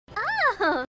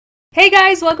Hey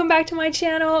guys, welcome back to my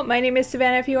channel. My name is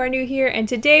Savannah if you are new here, and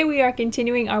today we are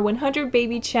continuing our 100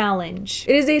 baby challenge.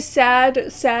 It is a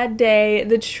sad day.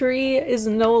 The tree is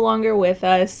no longer with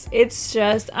us. It's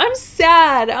just, I'm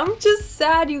sad. I'm just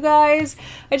sad, you guys.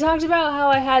 I talked about how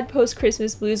I had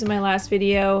post-Christmas blues in my last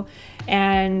video,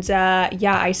 and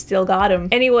yeah, I still got him.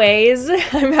 Anyways,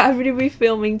 I'm happy to be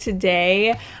filming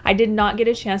today. I did not get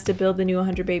a chance to build the new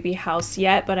 100 baby house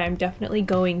yet, but I'm definitely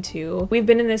going to. We've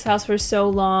been in this house for so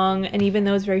long, and even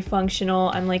though it's very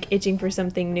functional, I'm like itching for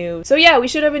something new. So yeah, we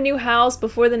should have a new house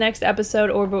before the next episode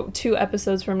or 2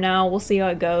 episodes from now. We'll see how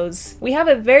it goes. We have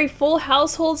a very full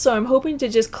household, so I'm hoping to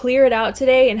just clear it out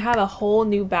today and have a whole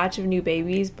new batch of new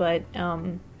babies, but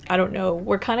I don't know,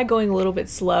 we're kind of going a little bit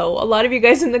slow. A lot of you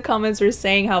guys in the comments were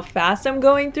saying how fast I'm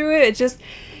going through it. It just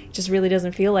really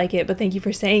doesn't feel like it, but thank you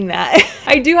for saying that.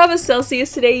 I do have a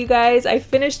Celsius today, you guys. I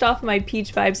finished off my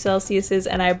Peach Vibe Celsiuses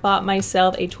and I bought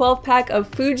myself a 12-pack of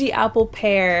Fuji Apple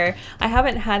Pear. I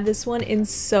haven't had this one in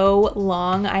so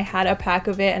long. I had a pack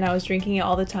of it and I was drinking it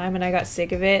all the time and I got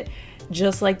sick of it,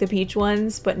 just like the peach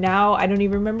ones, but now I don't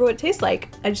even remember what it tastes like.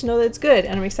 I just know that it's good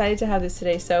and I'm excited to have this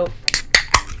today, so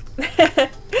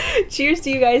cheers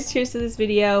to you guys, cheers to this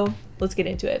video. Let's get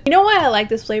into it. You know why I like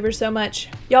this flavor so much?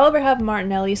 Y'all ever have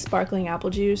Martinelli's sparkling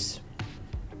apple juice?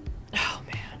 Oh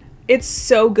man, it's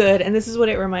so good, and this is what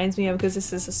it reminds me of because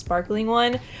this is a sparkling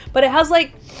one, but it has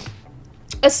like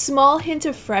a small hint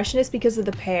of freshness because of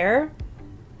the pear.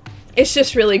 It's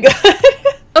just really good.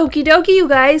 Okie dokie, you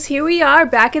guys, here we are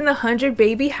back in the 100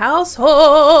 baby household.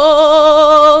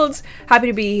 Happy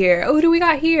to be here. Oh, who do we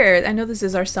got here? I know this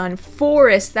is our son,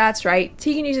 Forrest. That's right.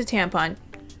 Tegan used a tampon.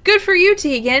 Good for you,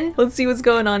 Tegan. Let's see what's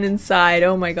going on inside.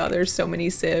 Oh my god, there's so many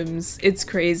Sims. It's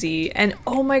crazy. And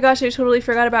oh my gosh, I totally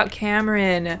forgot about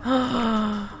Cameron.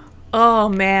 Oh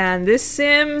man, this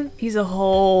Sim, he's a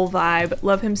whole vibe.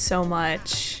 Love him so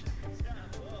much.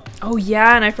 Oh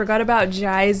yeah, and I forgot about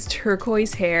Jai's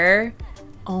turquoise hair.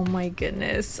 Oh my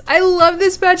goodness. I love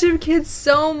this batch of kids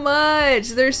so much.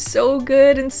 They're so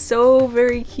good and so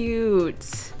very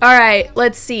cute. All right,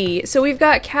 let's see. So we've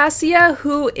got Cassia,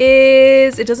 who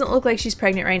is, it doesn't look like she's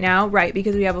pregnant right now, right,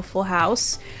 because we have a full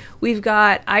house. We've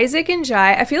got Isaac and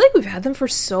Jai. I feel like we've had them for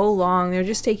so long. They're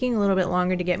just taking a little bit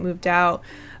longer to get moved out.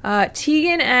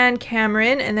 Tegan and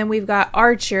Cameron, and then we've got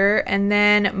Archer, and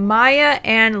then Maya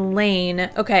and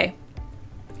Lane. Okay.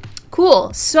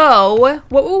 Cool. So,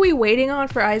 what were we waiting on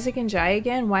for Isaac and Jai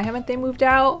again? Why haven't they moved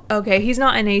out? Okay, he's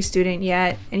not an A student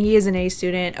yet, and he is an A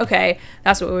student. Okay,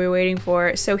 that's what we were waiting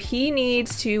for. So he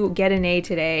needs to get an A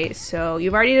today. So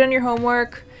you've already done your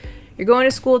homework. You're going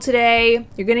to school today.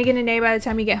 You're gonna get an A by the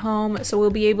time you get home. So we'll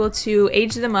be able to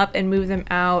age them up and move them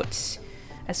out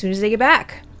as soon as they get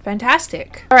back.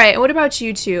 Fantastic. All right, and what about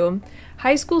you two?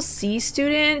 High school C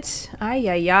student? Ay,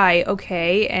 ay, ay.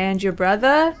 Okay, and your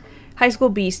brother? High school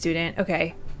B student.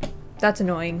 Okay, that's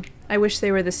annoying. I wish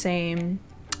they were the same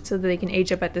so that they can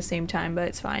age up at the same time, but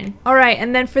it's fine. All right,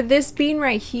 and then for this bean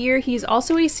right here, he's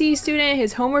also a C student.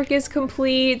 His homework is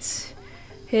complete.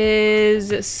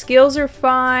 His skills are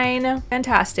fine.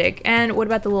 Fantastic. And what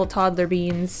about the little toddler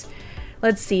beans?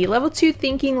 Let's see. Level 2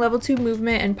 thinking, level 2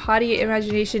 movement, and potty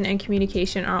imagination and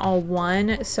communication are all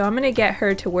 1. So I'm gonna get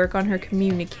her to work on her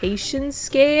communication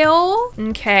scale.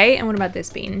 Okay, and what about this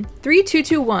bean? 3, 2,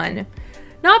 2, 1.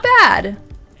 Not bad.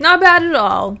 Not bad at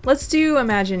all. Let's do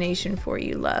imagination for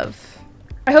you, love.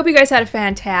 I hope you guys had a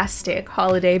fantastic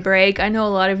holiday break. I know a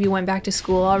lot of you went back to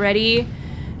school already,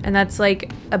 and that's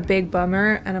like a big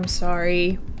bummer, and I'm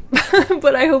sorry.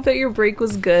 But I hope that your break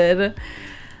was good.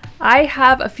 I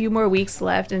have a few more weeks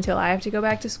left until I have to go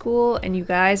back to school, and you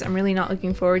guys, I'm really not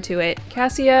looking forward to it.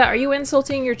 Cassia, are you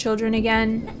insulting your children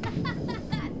again?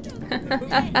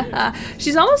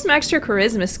 She's almost maxed her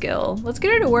charisma skill. Let's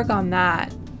get her to work on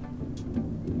that.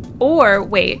 Or,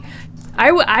 wait,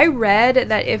 I read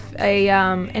that if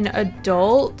an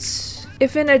adult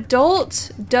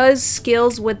does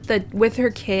skills with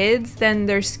her kids, then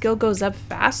their skill goes up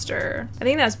faster. I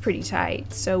think that's pretty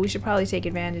tight, so we should probably take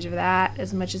advantage of that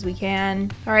as much as we can.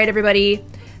 All right, everybody,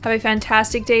 have a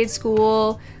fantastic day at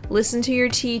school. Listen to your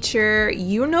teacher.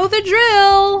 You know the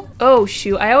drill. Oh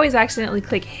shoot, I always accidentally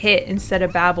click hit instead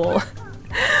of babble.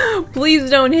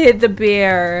 Please don't hit the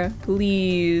bear,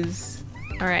 please.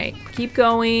 All right, keep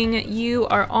going. You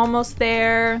are almost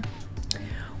there.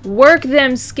 Work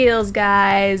them skills,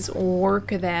 guys. Work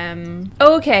them.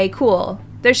 Okay, cool.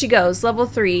 There she goes. Level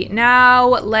 3. Now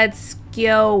let's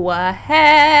go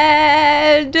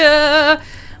ahead.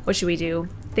 What should we do?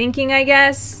 Thinking, I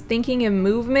guess. Thinking and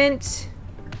movement.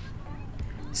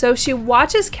 So she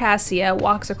watches Cassia,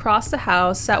 walks across the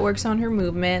house. That works on her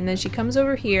movement. And then she comes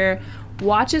over here,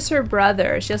 watches her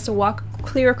brother. She has to walk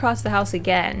clear across the house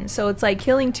again. So it's like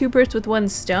killing two birds with one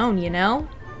stone, you know?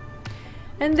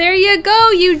 And there you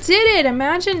go, you did it!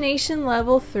 Imagination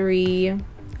level 3.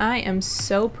 I am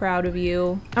so proud of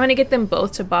you. I'm gonna get them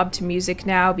both to bob to music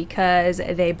now because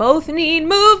they both need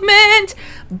movement.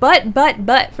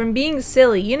 But, from being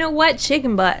silly, you know what?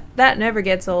 Chicken butt. That never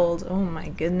gets old. Oh my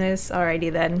goodness.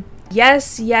 Alrighty then.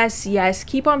 Yes, yes, yes.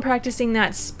 Keep on practicing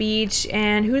that speech.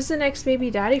 And who's the next baby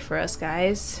daddy for us,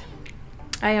 guys?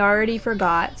 I already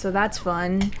forgot, so that's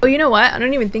fun. Oh, you know what? I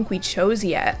don't even think we chose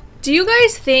yet. Do you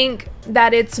guys think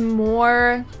that it's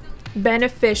more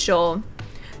beneficial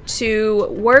to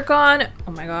work on,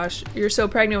 oh my gosh, you're so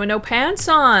pregnant with no pants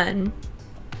on,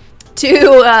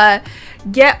 to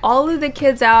get all of the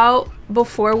kids out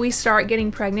before we start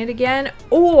getting pregnant again,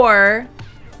 or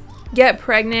get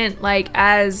pregnant like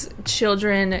as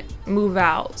children move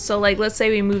out? So like, let's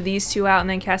say we move these two out and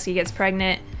then Cassie gets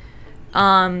pregnant,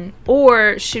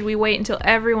 or should we wait until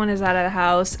everyone is out of the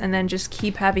house and then just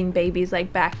keep having babies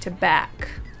like back to back?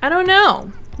 I don't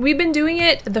know. We've been doing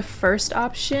it the first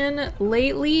option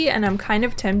lately, and I'm kind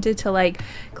of tempted to like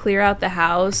clear out the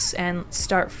house and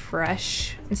start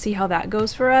fresh and see how that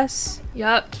goes for us.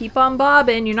 Yup, keep on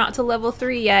bobbing. You're not to level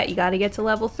 3 yet. You gotta get to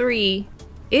level 3.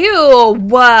 Ew!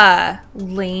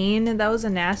 Lane, that was a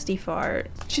nasty fart.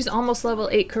 She's almost level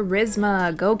 8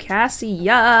 charisma. Go Cassie,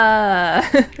 yeah!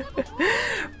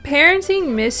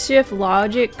 Parenting, mischief,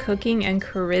 logic, cooking, and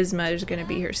charisma is gonna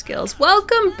be her skills.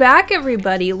 Welcome back,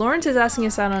 everybody. Lawrence is asking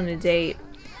us out on a date.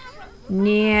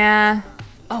 Yeah.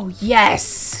 Oh,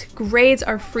 yes! Grades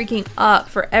are freaking up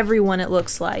for everyone, it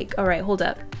looks like. Alright, hold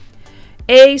up.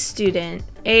 A student,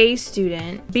 B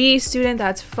student,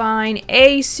 that's fine.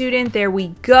 A student, there we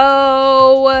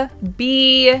go.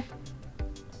 B.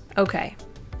 Okay.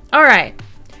 Alright.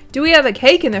 Do we have a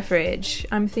cake in the fridge?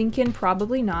 I'm thinking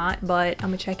probably not, but I'm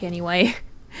gonna check anyway.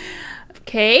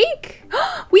 Cake?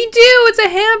 We do! It's a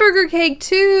hamburger cake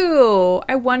too!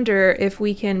 I wonder if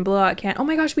we can blow out oh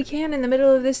my gosh, we can in the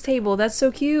middle of this table. That's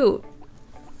so cute.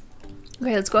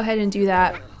 Okay, let's go ahead and do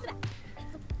that.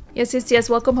 Yes, yes, yes.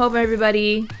 Welcome home,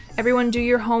 everybody. Everyone do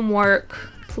your homework,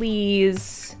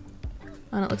 please.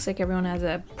 And it looks like everyone has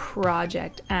a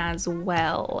project as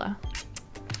well.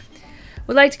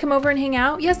 Would like to come over and hang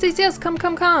out? Yes, yes, yes. Come,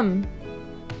 come, come.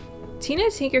 Tina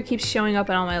Tinker keeps showing up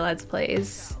in all my Let's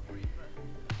Plays.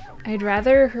 I'd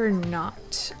rather her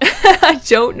not. I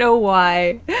don't know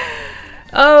why.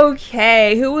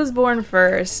 Okay, who was born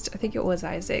first? I think it was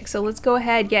Isaac. So let's go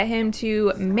ahead, get him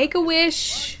to make a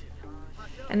wish.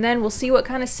 And then we'll see what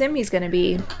kind of sim he's gonna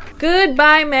be.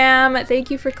 Goodbye, ma'am. Thank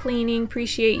you for cleaning.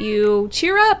 Appreciate you.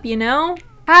 Cheer up, you know?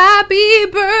 Happy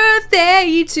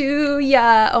birthday to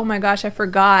ya. Oh my gosh, I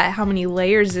forgot how many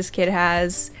layers this kid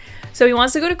has. So he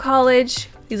wants to go to college.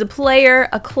 He's a player,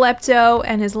 a klepto,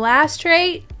 and his last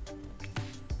trait?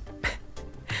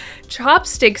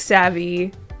 Chopstick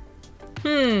savvy.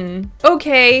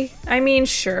 Okay. I mean,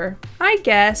 sure. I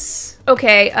guess.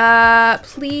 Okay,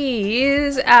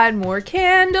 please add more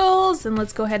candles, and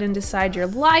let's go ahead and decide your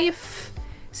life.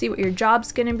 See what your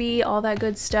job's gonna be, all that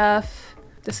good stuff.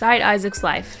 Decide Isaac's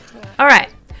life. Alright,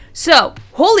 so,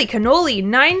 holy cannoli,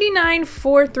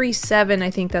 99,437,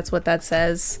 I think that's what that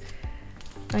says.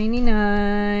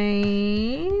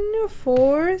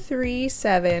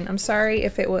 99,437. I'm sorry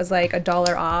if it was like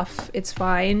 $1 off. It's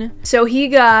fine. So he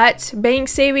got bank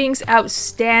savings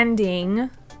outstanding,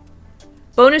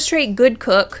 bonus trait good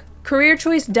cook, career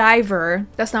choice diver.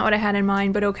 That's not what I had in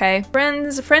mind, but okay.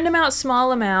 Friend amount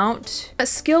small amount, a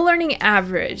skill learning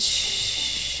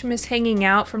average. Miss hanging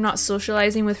out from not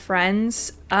socializing with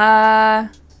friends.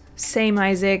 Same,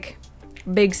 Isaac.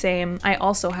 Big same. I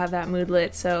also have that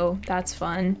moodlet, so that's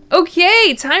fun.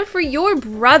 Okay, time for your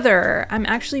brother. I'm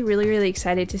actually really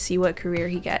excited to see what career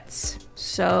he gets.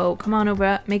 So come on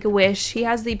over, make a wish. He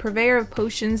has the purveyor of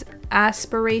potions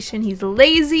aspiration. He's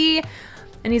lazy,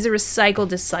 and he's a recycled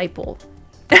disciple.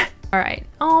 All right.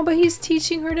 Oh, but he's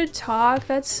teaching her to talk.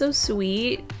 That's so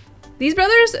sweet. These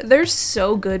brothers, they're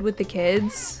so good with the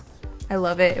kids. I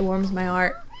love it. It warms my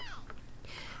heart.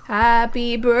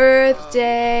 Happy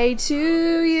birthday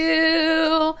to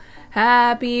you.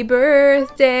 Happy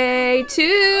birthday to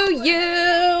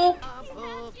you.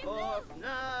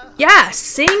 Yeah,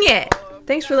 sing it.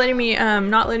 Thanks for letting me,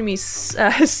 not letting me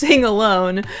sing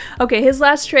alone. Okay, his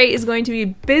last trait is going to be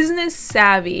business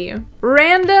savvy.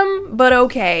 Random, but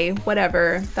okay,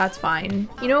 whatever. That's fine.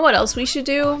 You know what else we should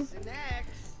do?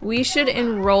 We should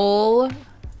enroll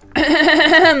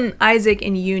Isaac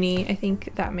in uni. I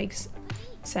think that makes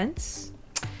sense.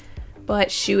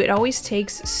 But shoot, it always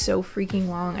takes so freaking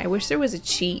long. I wish there was a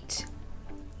cheat.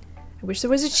 I wish there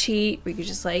was a cheat. We could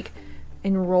just like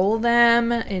enroll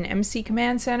them in MC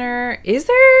Command Center. Is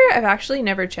there? I've actually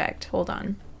never checked. Hold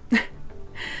on.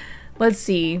 Let's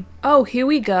see. Oh, here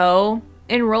we go.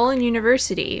 Enroll in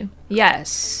university.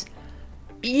 Yes.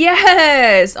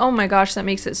 Yes! Oh my gosh, that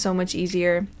makes it so much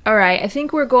easier. All right, I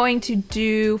think we're going to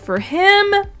do for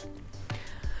him.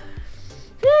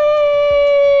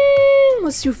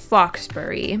 Let's do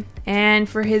Foxbury. And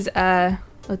for his,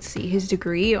 let's see, his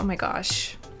degree. Oh my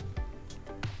gosh.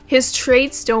 His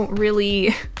traits don't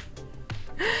really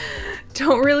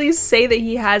say that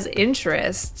he has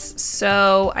interests.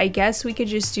 So I guess we could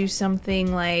just do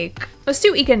something like, let's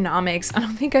do economics. I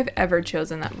don't think I've ever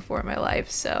chosen that before in my life.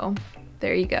 So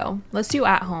there you go. Let's do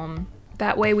at home.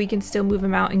 That way we can still move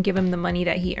him out and give him the money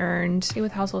that he earned. Stay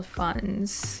with household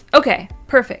funds. Okay,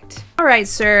 perfect. All right,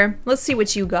 sir. Let's see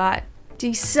what you got.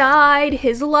 Decide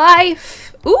his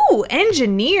life. Ooh,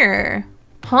 engineer.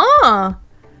 Huh.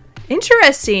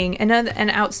 Interesting.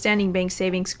 An outstanding bank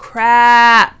savings.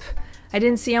 Crap. I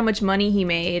didn't see how much money he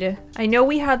made. I know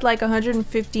we had like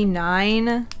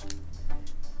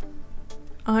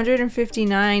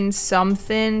 159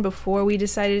 something before we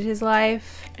decided his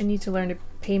life. I need to learn to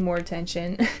pay more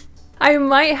attention. I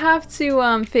might have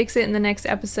to fix it in the next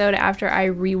episode after I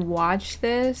rewatch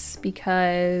this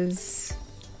because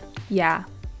yeah,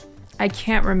 I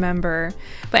can't remember.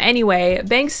 But anyway,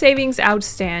 bank savings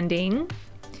outstanding.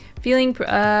 Feeling,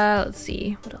 let's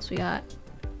see, what else we got?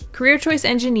 Career choice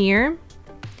engineer.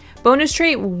 Bonus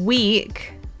trait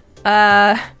weak.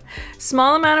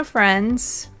 Small amount of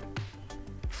friends.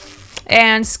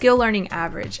 And skill learning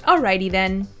average. Alrighty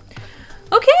then.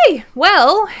 Okay,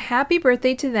 well, happy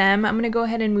birthday to them. I'm gonna go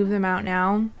ahead and move them out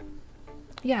now.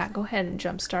 Yeah, go ahead and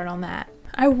jumpstart on that.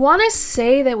 I wanna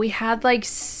say that we had like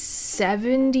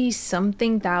 70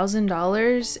 something thousand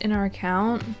dollars in our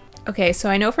account. Okay, so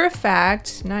I know for a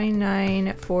fact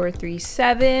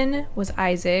 99437 was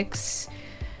Isaac's.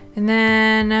 And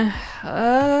then,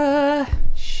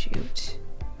 shoot.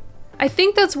 I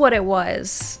think that's what it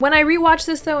was. When I rewatch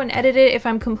this though and edit it, if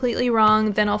I'm completely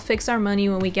wrong, then I'll fix our money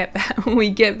when we get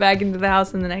back into the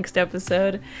house in the next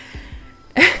episode.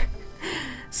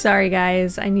 Sorry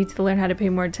guys, I need to learn how to pay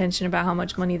more attention about how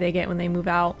much money they get when they move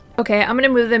out. Okay, I'm gonna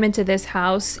move them into this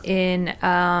house in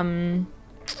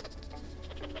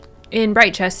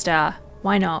Brightchester.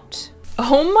 Why not?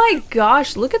 Oh my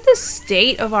gosh, look at the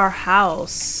state of our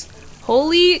house.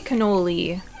 Holy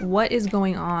cannoli. What is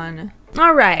going on?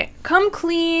 All right, come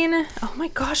clean. Oh my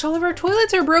gosh, all of our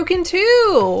toilets are broken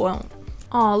too.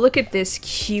 Oh, look at this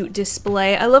cute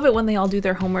display. I love it when they all do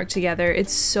their homework together.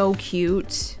 It's so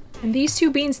cute. And these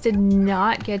two beans did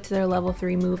not get to their level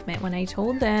 3 movement when I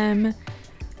told them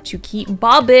to keep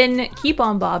bobbing. Keep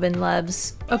on bobbing,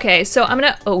 loves. Okay, so I'm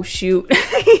gonna, oh shoot.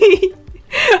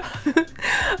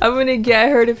 I'm gonna get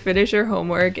her to finish her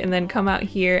homework and then come out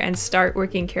here and start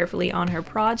working carefully on her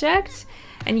project.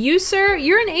 And you, sir,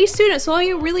 you're an A student, so all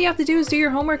you really have to do is do your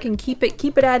homework and keep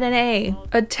it at an A.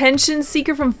 Attention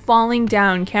seeker from falling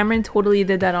down. Cameron totally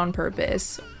did that on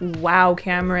purpose. Wow,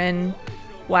 Cameron.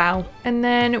 Wow. And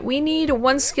then we need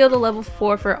 1 skill to level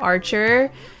 4 for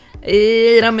Archer.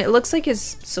 It looks like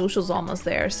his social's almost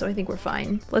there, so I think we're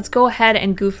fine. Let's go ahead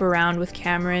and goof around with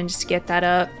Cameron just to get that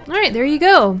up. All right, there you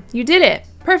go. You did it.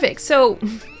 Perfect. So,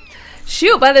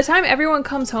 shoot, by the time everyone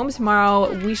comes home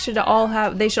tomorrow, they should all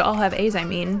have A's, I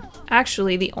mean.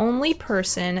 Actually, the only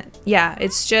person, yeah,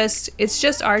 it's just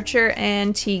Archer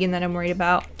and Tegan that I'm worried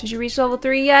about. Did you reach level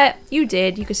 3 yet? You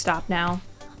did. You can stop now.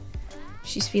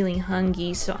 She's feeling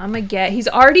hungry, so I'm gonna get, he's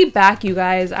already back, you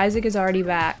guys. Isaac is already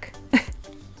back.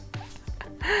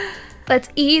 Let's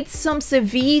eat some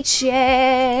ceviche.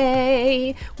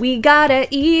 We gotta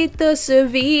eat the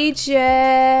ceviche.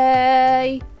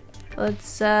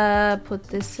 Let's put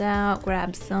this out,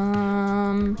 grab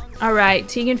some. All right,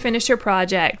 Tegan finished her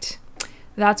project.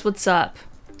 That's what's up.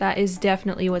 That is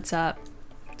definitely what's up.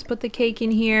 Let's put the cake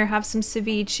in here, have some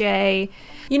ceviche.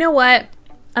 You know what?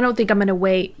 I don't think I'm gonna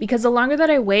wait, because the longer that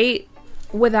I wait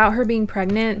without her being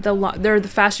pregnant, the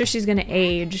faster she's gonna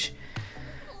age.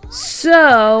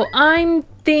 So I'm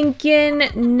thinking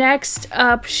next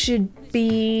up should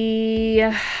be,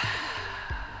 I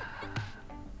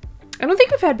don't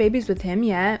think we've had babies with him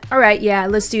yet. All right, yeah,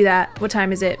 let's do that. What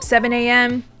time is it? 7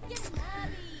 a.m.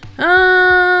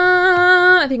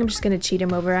 I think I'm just gonna cheat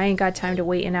him over. I ain't got time to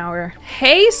wait an hour.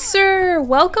 Hey, sir,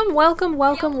 welcome, welcome,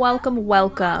 welcome, welcome,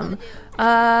 welcome.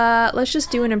 Let's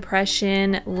just do an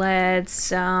impression. Let's,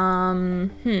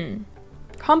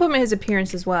 compliment his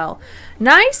appearance as well.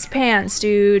 Nice pants,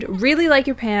 dude. Really like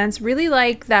your pants. Really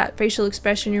like that facial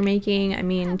expression you're making. I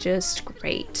mean, just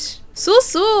great. Sul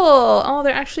sul! Oh,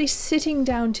 they're actually sitting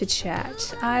down to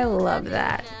chat. I love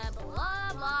that.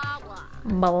 Blah, blah,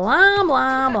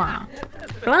 blah.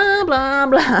 Blah, blah,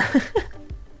 blah.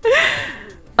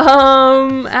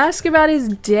 Ask about his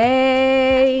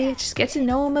day. Just get to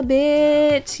know him a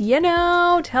bit. You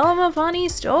know, tell him a funny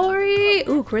story.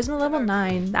 Ooh, charisma level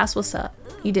 9. That's what's up.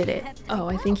 You did it. Oh,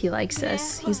 I think he likes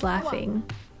us. He's laughing.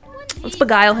 Let's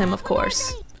beguile him, of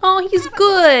course. Oh, he's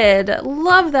good.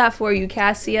 Love that for you,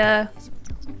 Cassia.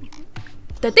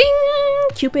 Da-ding!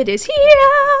 Cupid is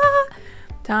here.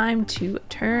 Time to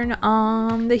turn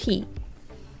on the heat.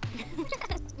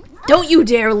 Don't you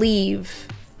dare leave.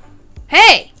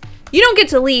 Hey! You don't get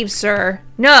to leave, sir.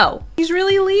 No. He's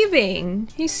really leaving.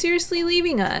 He's seriously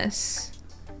leaving us.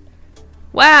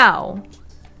 Wow.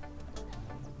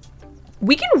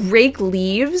 We can rake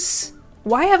leaves?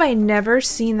 Why have I never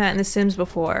seen that in The Sims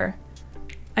before?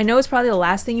 I know it's probably the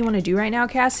last thing you want to do right now,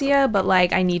 Cassia, but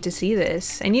like, I need to see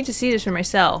this. I need to see this for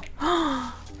myself.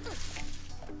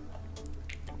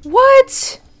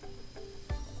 What?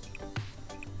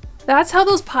 That's how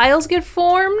those piles get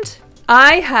formed?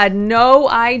 I had no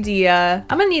idea.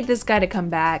 I'm gonna need this guy to come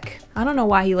back. I don't know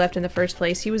why he left in the first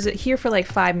place. He was here for like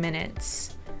 5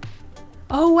 minutes.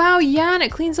 Oh wow, yeah, and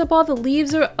it cleans up all the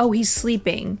leaves. Oh, he's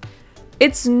sleeping.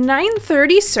 It's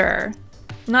 9:30, sir.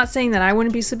 I'm not saying that I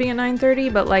wouldn't be sleeping at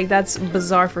 9:30, but like that's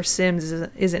bizarre for Sims,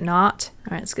 is it not?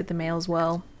 All right, let's get the mail as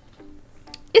well.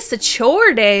 It's a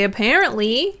chore day,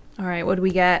 apparently. All right, what do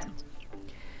we get?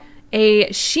 A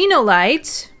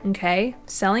Shinolite. Okay,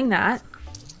 selling that.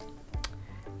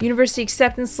 University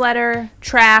acceptance letter,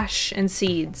 trash, and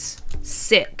seeds.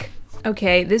 Sick.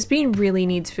 Okay, this bean really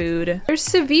needs food. There's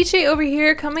ceviche over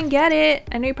here, come and get it.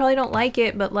 I know you probably don't like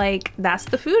it, but like, that's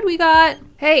the food we got.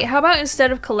 Hey, how about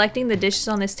instead of collecting the dishes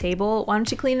on this table, why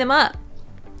don't you clean them up?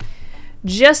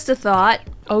 Just a thought.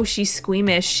 Oh, she's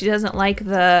squeamish. She doesn't like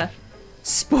the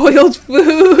spoiled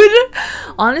food.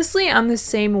 Honestly, I'm the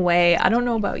same way. I don't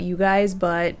know about you guys,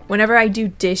 but whenever I do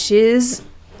dishes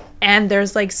and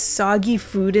there's like soggy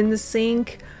food in the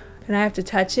sink and I have to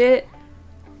touch it,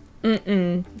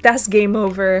 that's game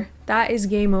over. That is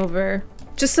game over.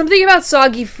 Just something about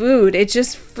soggy food, it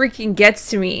just freaking gets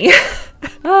to me.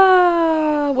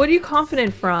 What are you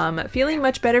confident from? Feeling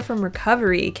much better from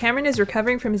recovery. Cameron is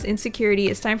recovering from his insecurity.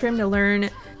 It's time for him to learn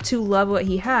to love what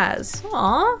he has.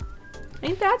 Aw,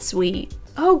 ain't that sweet?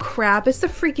 Oh crap, it's the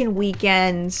freaking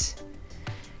weekend.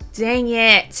 Dang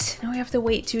it. Now we have to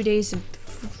wait 2 days to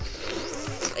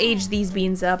age these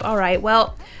beans up. All right,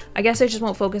 well, I guess I just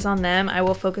won't focus on them. I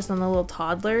will focus on the little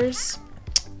toddlers.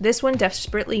 This one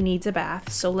desperately needs a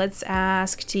bath, so let's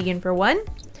ask Tegan for one.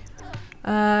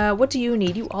 What do you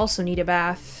need? You also need a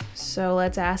bath, so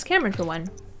let's ask Cameron for one.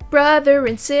 Brother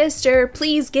and sister,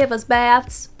 please give us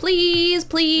baths. Please,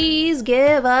 please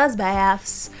give us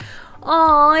baths.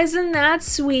 Aw, isn't that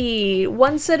sweet?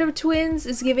 One set of twins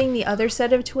is giving the other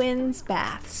set of twins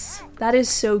baths. That is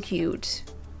so cute.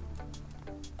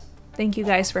 Thank you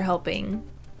guys for helping.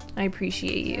 I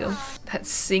appreciate you. That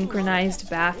synchronized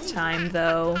bath time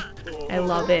though. I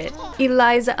love it.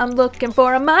 Eliza, I'm looking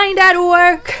for a mind at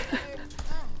work.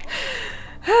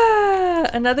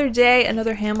 Another day,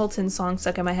 another Hamilton song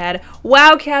stuck in my head.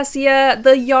 Wow, Cassia,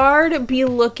 the yard be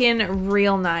looking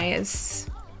real nice.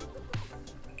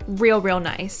 Real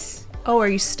nice. Oh, are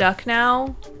you stuck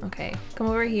now? Okay, come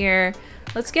over here.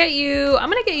 Let's get you, I'm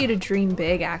gonna get you to dream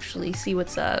big actually, see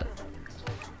what's up.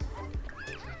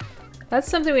 That's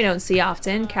something we don't see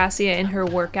often. Cassia in her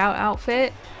workout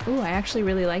outfit. Ooh, I actually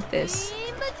really like this.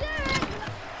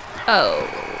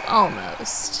 Oh,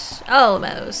 almost.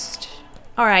 Almost.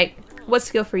 Alright, what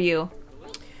skill for you?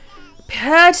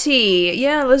 Patty!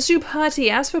 Yeah, let's do Patty.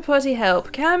 Ask for Patty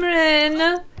help.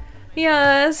 Cameron!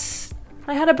 Yes?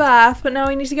 I had a bath, but now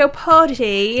I need to go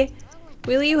potty.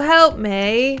 Will you help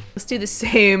me? Let's do the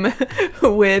same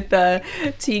with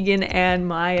Tegan and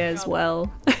Maya as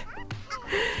well.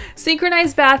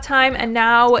 Synchronized bath time and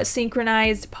now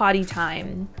synchronized potty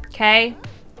time, okay?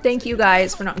 Thank you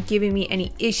guys for not giving me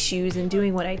any issues and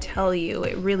doing what I tell you.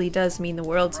 It really does mean the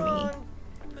world to me.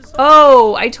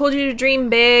 Oh, I told you to dream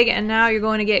big and now you're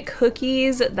going to get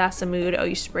cookies. That's a mood. Oh,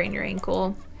 you sprained your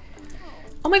ankle.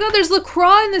 Oh my god, there's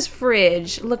LaCroix in this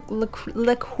fridge.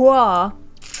 LaCroix.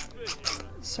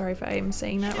 Sorry if I'm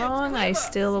saying that wrong. I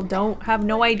still have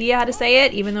no idea how to say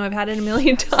it, even though I've had it a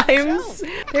million times.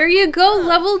 There you go,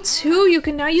 level 2. You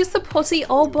can now use the potty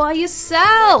all by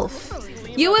yourself.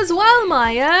 You as well,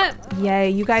 Maya.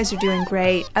 Yay, you guys are doing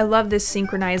great. I love this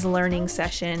synchronized learning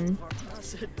session.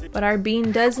 But our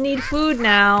bean does need food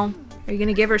now. Are you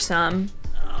gonna give her some?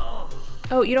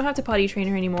 Oh, you don't have to potty train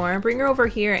her anymore. Bring her over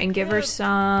here and give her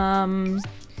some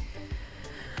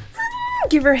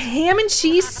give her ham and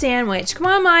cheese sandwich. Come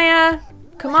on, Maya.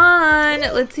 Come on,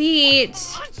 let's eat.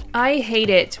 I hate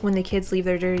it when the kids leave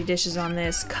their dirty dishes on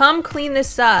this. Come clean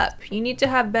this up. You need to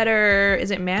have better,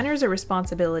 is it manners or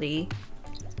responsibility?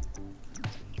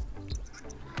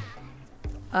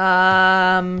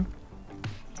 Manners.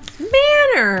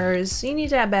 You need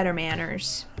to have better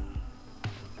manners.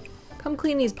 Come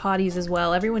clean these potties as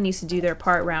well. Everyone needs to do their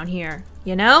part around here,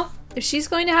 you know? If she's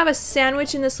going to have a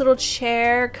sandwich in this little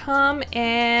chair, come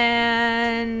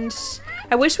and...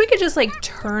 I wish we could just like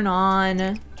turn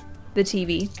on the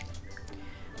TV.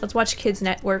 Let's watch Kids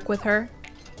Network with her.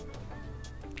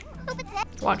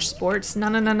 Watch sports.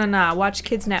 No. Watch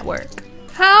Kids Network.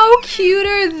 How cute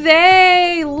are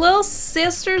they? Little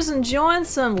sisters enjoying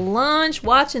some lunch,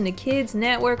 watching the Kids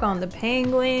Network on the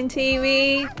Penguin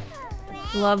TV.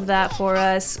 Love that for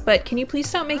us. But can you please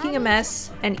stop making a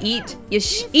mess and eat?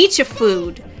 Eat your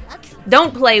food.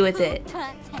 Don't play with it.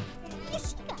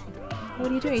 What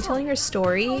are you doing? Are you telling her a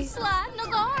story?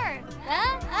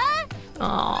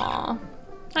 Aww.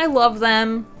 I love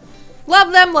them.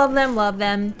 Love them, love them, love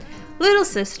them. Little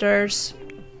sisters.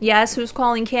 Yes, who's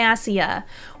calling Cassia?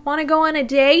 Want to go on a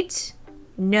date?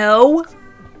 No.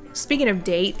 Speaking of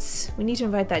dates, we need to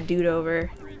invite that dude over.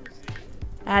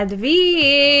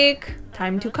 Advik,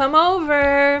 time to come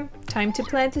over. Time to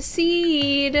plant a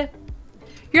seed.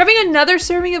 You're having another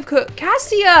serving of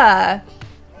Cassia!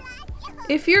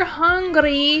 If you're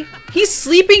hungry... He's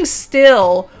sleeping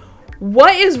still.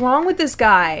 What is wrong with this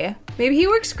guy? Maybe he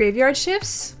works graveyard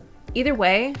shifts? Either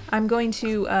way, I'm going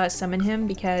to summon him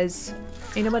because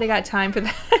ain't nobody got time for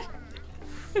that.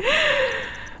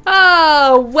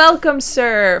 Oh, welcome,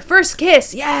 sir. First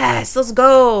kiss. Yes, let's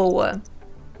go.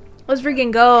 Let's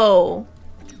freaking go.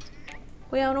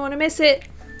 Wait, I don't want to miss it.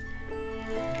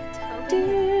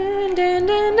 Dun, dun,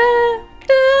 dun, dun, dun.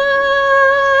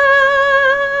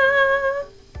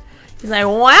 He's like,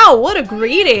 wow, what a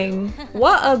greeting.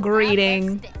 What a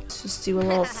greeting. Let's just do a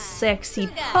little sexy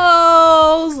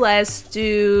pose. Let's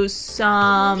do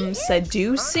some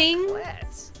seducing.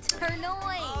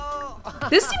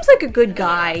 This seems like a good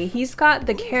guy. He's got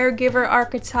the caregiver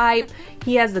archetype.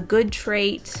 He has the good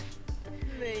trait.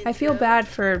 I feel bad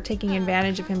for taking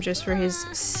advantage of him just for his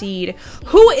seed.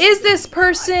 Who is this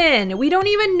person? We don't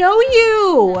even know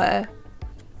you.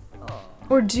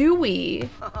 Or do we?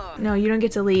 No, you don't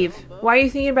get to leave. Why are you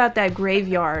thinking about that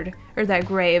graveyard? Or that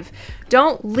grave?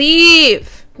 Don't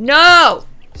leave! No!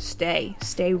 Stay.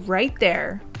 Stay right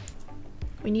there.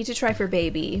 We need to try for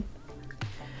baby.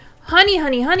 Honey,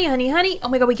 honey, honey, honey, honey. Oh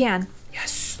my god, we can.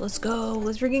 Yes, let's go.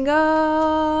 Let's freaking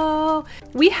go.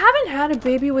 We haven't had a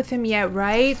baby with him yet,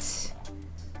 right?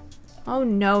 Oh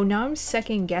no, now I'm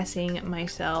second guessing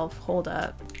myself. Hold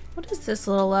up. What is this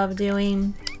little love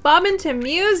doing? Bobbing to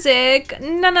music?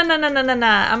 No. I'm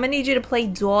gonna need you to play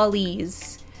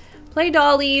dollies. Play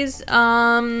dollies.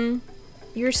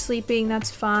 You're sleeping, that's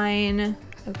fine.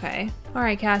 Okay. All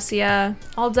right, Cassia.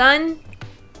 All done?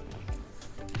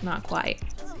 Not quite.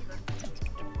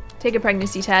 Take a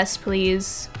pregnancy test,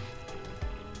 please.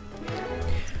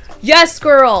 Yes,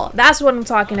 girl! That's what I'm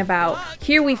talking about.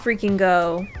 Here we freaking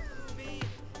go.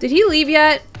 Did he leave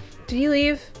yet? Did he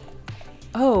leave?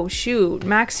 Oh, shoot.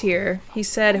 Max here. He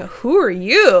said, who are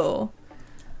you?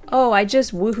 Oh, I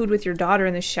just woohooed with your daughter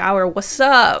in the shower. What's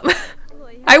up?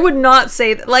 I would not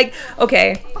say that. Like,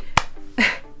 okay.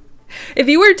 If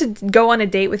you were to go on a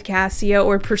date with Cassia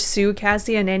or pursue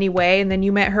Cassia in any way and then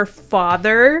you met her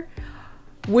father,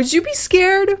 would you be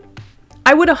scared?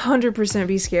 I would 100%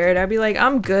 be scared. I'd be like,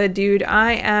 I'm good, dude.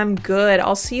 I am good.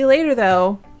 I'll see you later,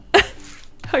 though.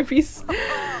 I'd be...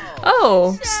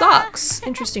 Oh, socks.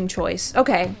 Interesting choice.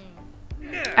 Okay.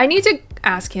 I need to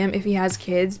ask him if he has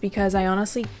kids because I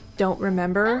honestly don't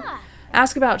remember.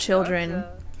 Ask about children.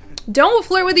 Don't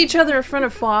flirt with each other in front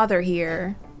of father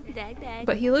here.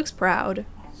 But he looks proud.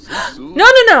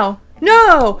 No!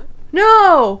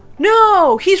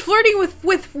 He's flirting with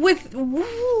what?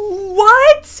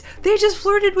 They just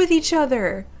flirted with each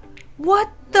other. What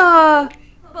the?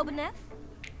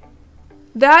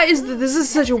 This is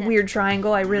such a weird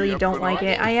triangle. I really don't like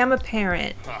it. I am a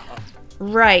parent.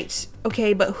 Right.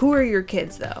 Okay, but who are your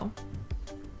kids though?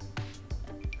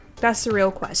 That's the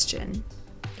real question.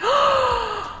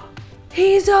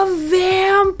 He's a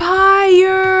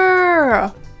vampire!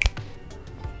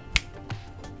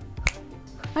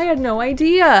 I had no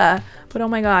idea. But oh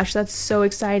my gosh, that's so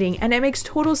exciting. And it makes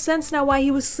total sense now why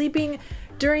he was sleeping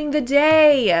during the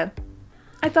day.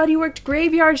 I thought he worked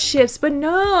graveyard shifts, but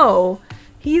no.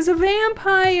 He's a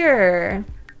vampire.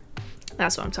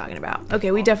 That's what I'm talking about.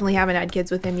 Okay, we definitely haven't had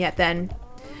kids with him yet then.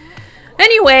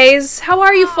 Anyways, how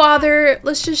are you, Father?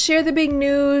 Let's just share the big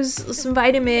news. Let's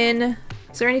invite him in.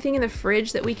 Is there anything in the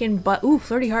fridge that we can ooh,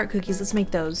 flirty heart cookies. Let's make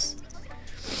those.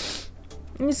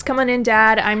 Just come on in,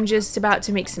 Dad. I'm just about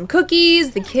to make some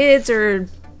cookies. The kids are,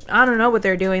 I don't know what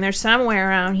they're doing. They're somewhere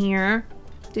around here.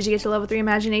 Did you get to level 3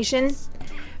 imagination?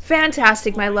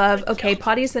 Fantastic, my love. Okay,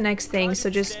 potty's the next thing, so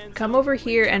just come over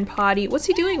here and potty. What's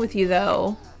he doing with you,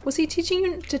 though? Was he teaching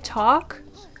you to talk?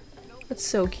 That's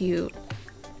so cute.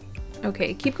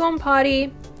 Okay, keep going,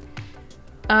 potty.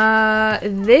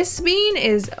 This bean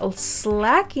is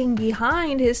slacking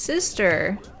behind his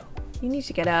sister. You need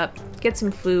to get up, get some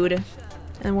food,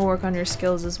 and we'll work on your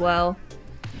skills as well.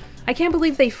 I can't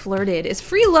believe they flirted. Is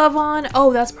free love on?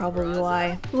 Oh, that's probably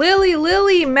why.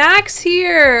 Lily, Max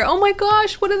here. Oh my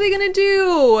gosh, what are they gonna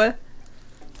do?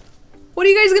 What are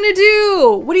you guys gonna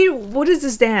do? What is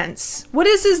this dance? What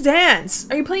is this dance?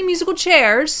 Are you playing musical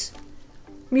chairs?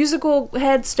 Musical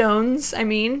headstones, I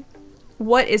mean.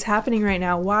 What is happening right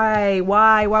now? Why?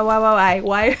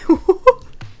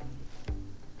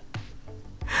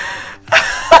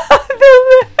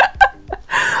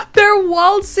 They're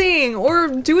waltzing or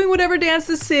doing whatever dance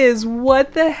this is.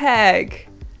 What the heck?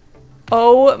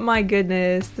 Oh my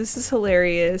goodness. This is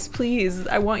hilarious. Please,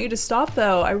 I want you to stop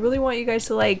though. I really want you guys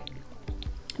to like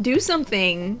do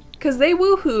something because they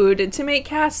woohooed to make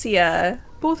Cassia.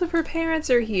 Both of her parents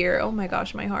are here. Oh my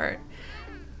gosh, my heart.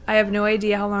 I have no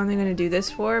idea how long they're going to do this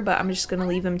for, but I'm just going to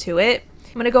leave them to it.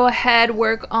 I'm going to go ahead,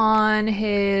 work on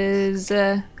his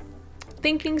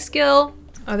thinking skill.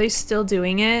 Are they still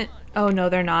doing it? Oh, no,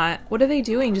 they're not. What are they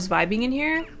doing? Just vibing in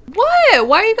here? What?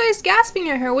 Why are you guys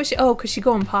gasping at her? Oh, because she's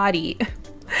going potty.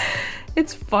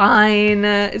 It's fine.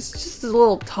 It's just a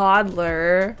little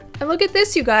toddler. And look at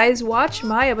this, you guys. Watch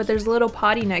Maya, but there's a little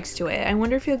potty next to it. I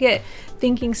wonder if you'll get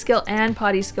thinking skill and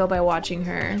potty skill by watching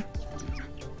her.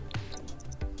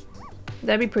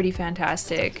 That'd be pretty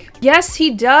fantastic. Yes,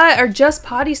 he does, or just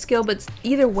potty skill, but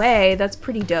either way, that's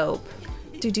pretty dope.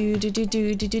 Cassie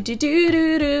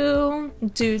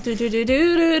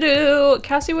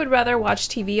would rather watch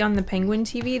TV on the Penguin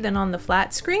TV than on the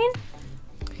flat screen.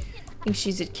 I think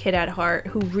she's a kid at heart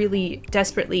who really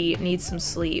desperately needs some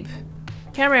sleep.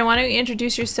 Cameron, why don't you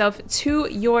introduce yourself to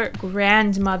your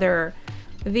grandmother,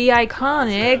 the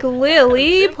iconic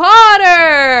Lily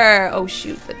Potter? Oh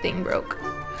shoot, the thing broke.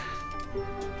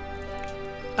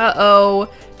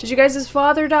 Uh-oh. Did you guys'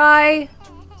 father die?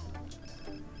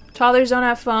 Toddlers don't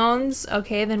have phones?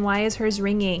 Okay, then why is hers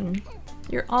ringing?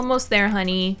 You're almost there,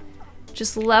 honey.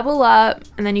 Just level up,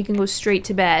 and then you can go straight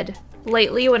to bed.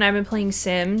 Lately, when I've been playing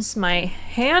Sims, my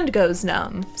hand goes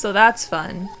numb, so that's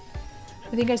fun.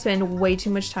 I think I spend way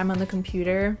too much time on the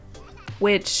computer,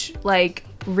 which, like,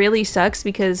 really sucks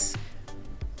because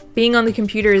being on the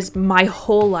computer is my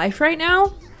whole life right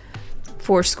now.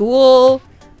 For school,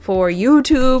 for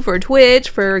YouTube, for Twitch,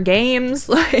 for games,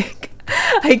 like,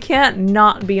 I can't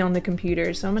not be on the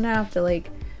computer, so I'm gonna have to, like,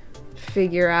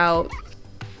 figure out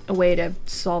a way to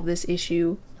solve this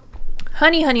issue.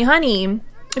 Honey,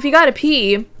 if you gotta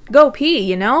pee, go pee,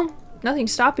 you know?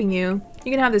 Nothing's stopping you.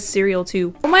 You can have this cereal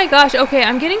too. Oh my gosh, okay,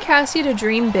 I'm getting Cassie to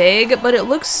dream big, but it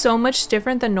looks so much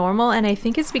different than normal, and I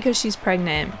think it's because she's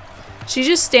pregnant. She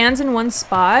just stands in one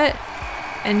spot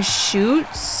and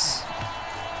shoots.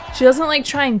 She doesn't like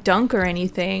try and dunk or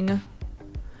anything.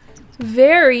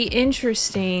 Very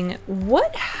interesting.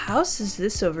 What house is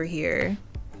this over here?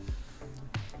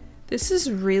 This is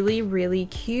really, really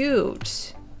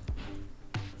cute.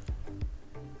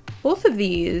 Both of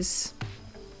these.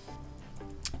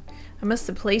 I must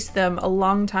have placed them a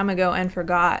long time ago and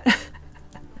forgot.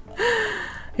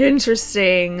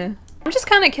 Interesting. I'm just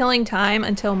kind of killing time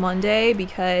until Monday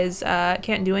because I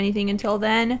can't do anything until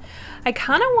then. I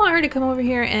kind of want her to come over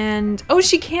here and... Oh,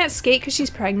 she can't skate because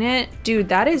she's pregnant? Dude,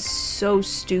 that is so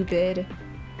stupid.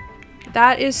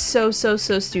 That is so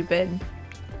stupid.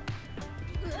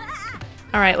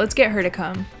 Alright, let's get her to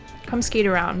come. Come skate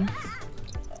around.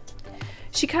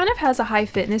 She kind of has a high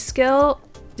fitness skill.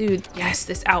 Dude, yes,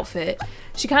 this outfit.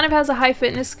 She kind of has a high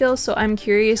fitness skill, so I'm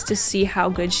curious to see how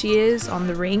good she is on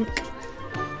the rink.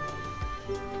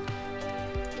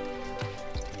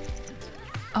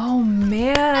 Oh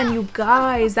man, you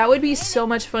guys, that would be so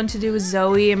much fun to do with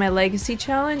Zoe in my legacy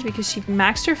challenge because she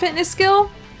maxed her fitness skill.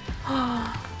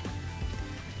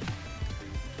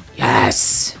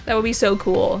 Yes, that would be so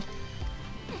cool.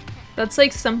 That's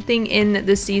like something in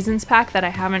the seasons pack that I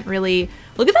haven't really...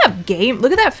 Look at that game.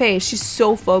 Look at that face. She's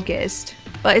so focused.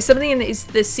 But it's something in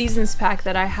the seasons pack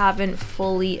that I haven't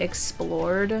fully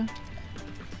explored.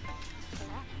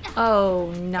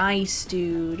 Oh, nice,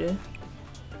 dude.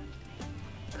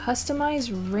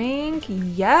 Customize rank.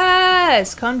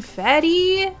 Yes!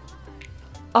 Confetti.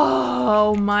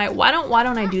 Oh my, why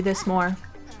don't I do this more?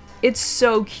 It's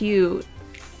so cute.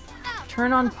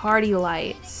 Turn on party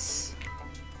lights.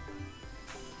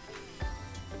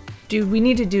 Dude, we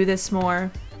need to do this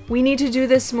more. We need to do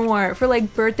this more for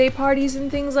like birthday parties and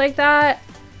things like that.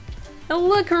 Oh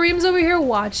look, Kareem's over here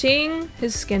watching.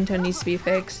 His skin tone needs to be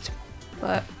fixed,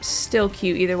 but still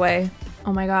cute either way.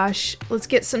 Oh my gosh, let's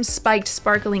get some spiked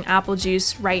sparkling apple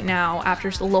juice right now after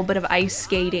a little bit of ice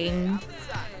skating.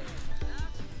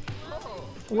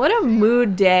 What a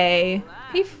mood day.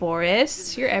 Hey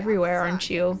Forrest, you're everywhere, aren't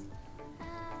you?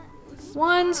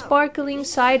 One sparkling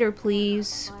cider,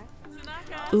 please.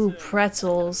 Ooh,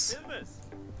 pretzels.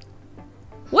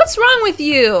 What's wrong with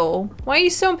you? Why are you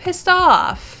so pissed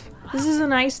off? This is a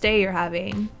nice day you're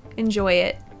having. Enjoy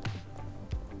it.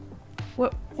 Where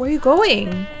are you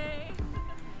going?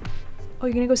 Oh,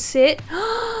 you're gonna go sit?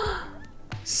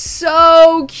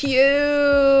 So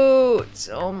cute!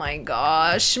 Oh my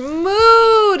gosh.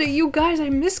 Mood! You guys, I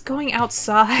miss going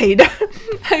outside.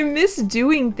 I miss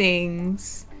doing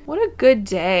things. What a good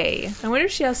day. I wonder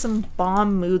if she has some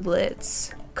bomb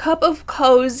moodlets. Cup of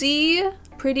cozy.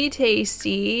 Pretty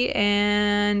tasty.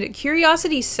 And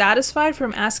curiosity satisfied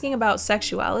from asking about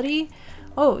sexuality.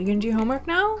 Oh, you're gonna do homework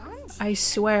now? I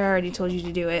swear I already told you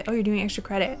to do it. Oh, you're doing extra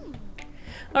credit.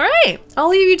 All right, I'll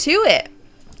leave you to it.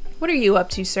 What are you up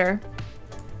to, sir?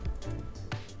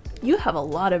 You have a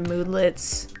lot of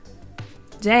moodlets.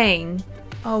 Dang.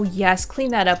 Oh yes,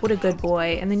 clean that up. What a good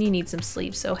boy. And then you need some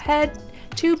sleep. So head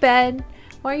to bed.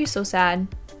 Why are you so sad?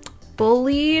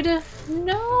 Bullied?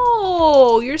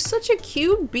 No, you're such a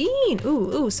cute bean.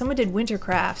 Ooh, someone did winter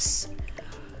crafts.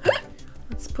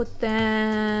 Let's put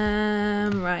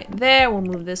them right there. We'll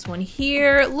move this one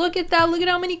here. Look at that. Look at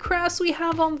how many crafts we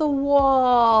have on the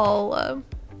wall.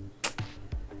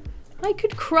 I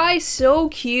could cry. So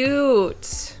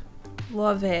cute.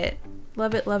 Love it.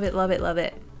 Love it, love it, love it, love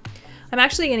it. I'm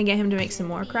actually going to get him to make some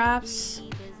more crafts.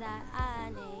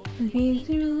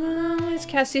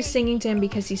 Cassie's singing to him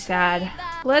because he's sad.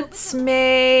 Let's do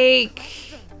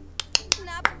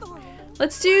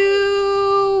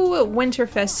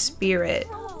Winterfest Spirit.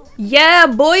 Yeah,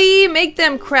 boy, make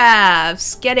them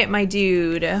crafts. Get it, my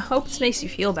dude. Hope this makes you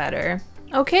feel better.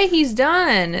 Okay, he's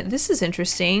done. This is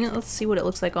interesting. Let's see what it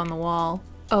looks like on the wall.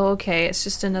 Oh, okay, it's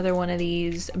just another one of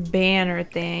these banner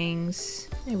things.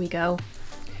 There we go.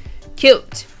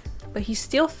 Cute. But he's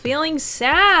still feeling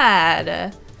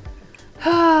sad.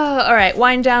 All right,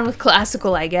 wind down with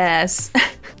classical, I guess.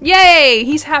 Yay,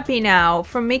 he's happy now.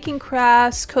 From making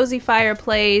crafts, cozy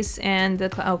fireplace, and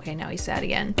the okay, now he's sad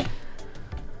again.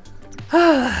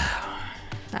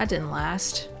 That didn't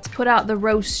last. Let's put out the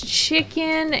roast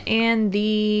chicken and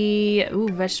the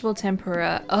vegetable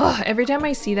tempura. Ugh, every time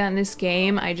I see that in this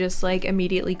game, I just like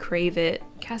immediately crave it.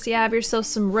 Cassie, have yourself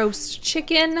some roast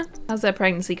chicken. How's that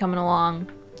pregnancy coming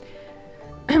along?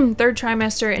 Third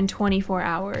trimester in 24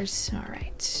 hours. All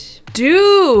right.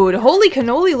 Dude, holy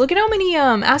cannoli. Look at how many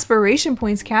aspiration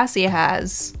points Cassie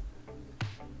has.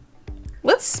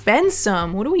 Let's spend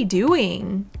some. What are we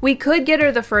doing? We could get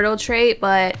her the fertile trait,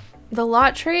 but the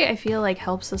lot trait I feel like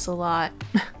helps us a lot.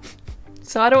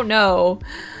 So I don't know.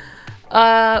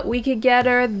 We could get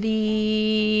her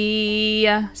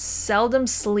the seldom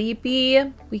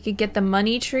sleepy. We could get the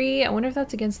money tree. I wonder if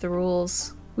that's against the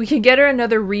rules. We could get her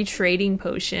another retrading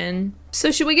potion.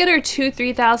 So should we get her 2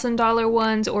 $3,000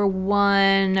 ones or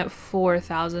one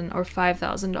 $4,000 or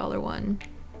 $5,000 one?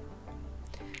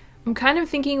 I'm kind of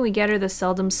thinking we get her the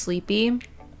seldom sleepy.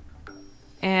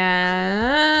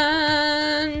 And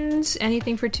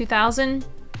anything for 2,000?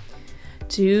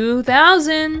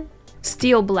 2,000.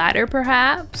 Steel bladder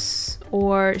perhaps,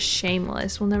 or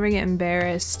shameless. We'll never get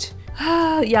embarrassed.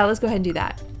 Yeah, let's go ahead and do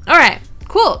that. All right,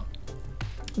 cool.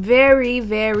 Very,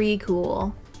 very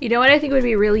cool. You know what I think would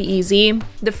be really easy?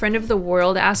 The friend of the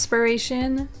world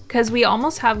aspiration, because we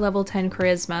almost have level 10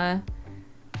 charisma.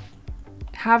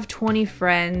 Have 20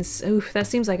 friends. Oof, that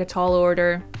seems like a tall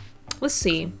order. Let's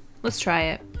see. Let's try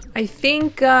it. I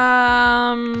think, What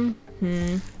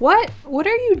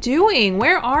are you doing?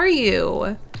 Where are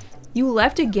you? You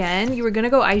left again? You were gonna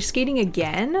go ice skating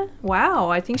again? Wow,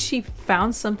 I think she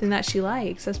found something that she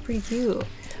likes. That's pretty cute.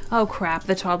 Oh crap,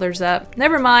 the toddler's up.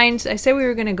 Never mind. I said we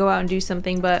were gonna go out and do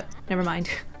something, but never mind.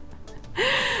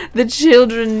 The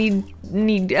children need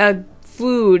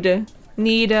food.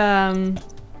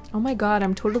 Oh my god,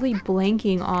 I'm totally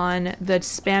blanking on the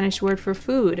Spanish word for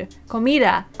food.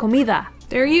 Comida. Comida.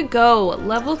 There you go.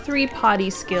 Level 3 potty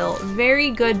skill.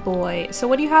 Very good boy. So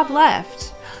what do you have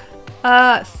left?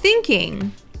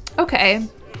 Thinking. Okay.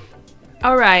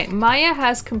 All right, Maya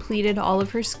has completed all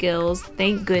of her skills.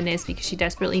 Thank goodness, because she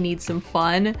desperately needs some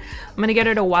fun. I'm gonna get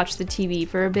her to watch the TV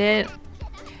for a bit.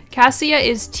 Cassia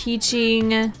is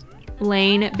teaching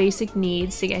Lane basic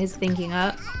needs to get his thinking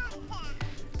up.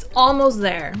 It's almost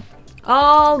there.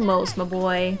 Almost, my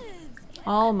boy.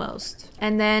 Almost.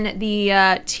 And then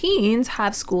the teens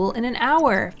have school in an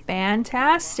hour.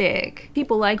 Fantastic.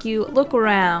 People like you. Look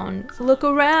around. Look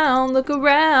around. Look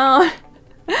around.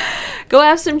 Go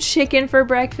have some chicken for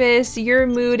breakfast. Your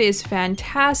mood is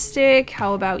fantastic.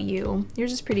 How about you?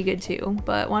 Yours is pretty good too.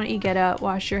 But why don't you get up,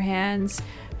 wash your hands,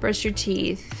 brush your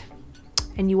teeth,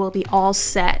 and you will be all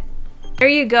set. There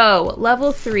you go.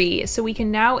 Level 3. So we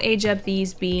can now age up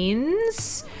these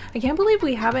beans. I can't believe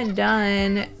we haven't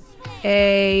done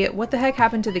a... What the heck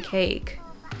happened to the cake?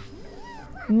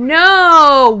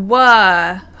 No! Oh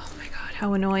my god,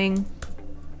 how annoying.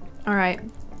 Alright.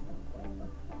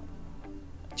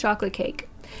 Chocolate cake.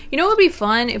 You know what would be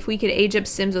fun if we could age up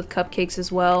Sims with cupcakes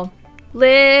as well?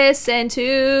 Listen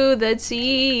to the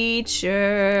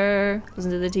teacher.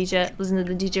 Listen to the teacher. Listen to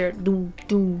the teacher. Doom,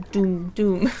 doom, doom,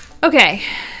 doom. Okay,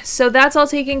 so that's all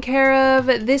taken care of.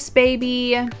 This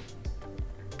baby...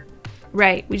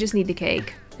 Right, we just need the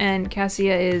cake. And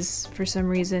Cassia is, for some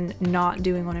reason, not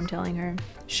doing what I'm telling her.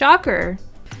 Shocker!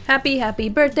 Happy, happy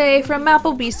birthday from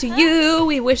Applebee's to you.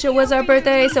 We wish it was our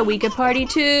birthday so we could party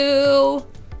too.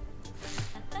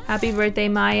 Happy birthday,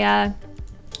 Maya.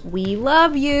 We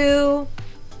love you.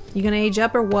 You gonna age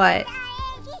up or what?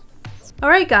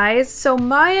 Alright guys, so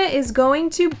Maya is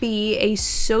going to be a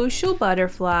social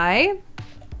butterfly.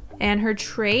 And her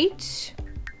trait...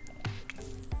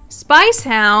 Spice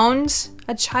Hound.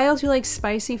 A child who likes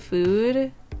spicy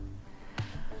food.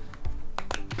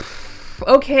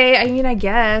 Okay, I mean, I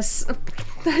guess.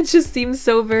 That just seems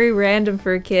so very random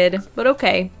for a kid. But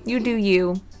okay, you do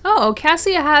you. Oh,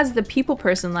 Cassia has the people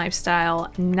person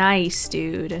lifestyle. Nice,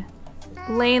 dude.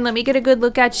 Lane, let me get a good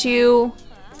look at you.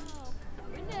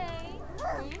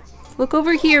 Look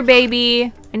over here,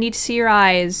 baby. I need to see your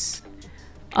eyes.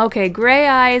 Okay, gray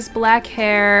eyes, black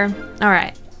hair.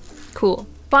 Alright, cool.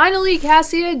 Finally,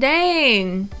 Cassia,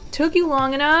 dang. Took you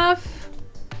long enough.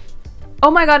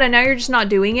 Oh my god, and now you're just not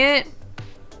doing it?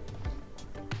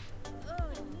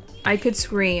 I could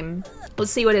scream.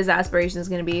 Let's see what his aspiration is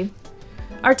gonna be.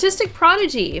 Artistic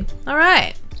prodigy. All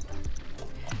right.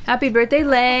 Happy birthday,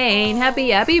 Lane.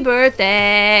 Happy, happy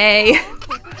birthday.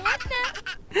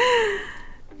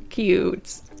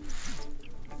 Cute.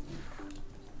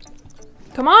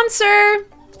 Come on, sir.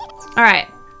 All right.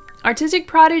 Artistic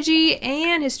prodigy,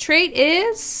 and his trait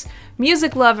is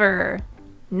music lover.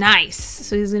 Nice.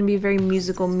 So he's gonna be a very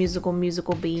musical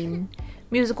bean.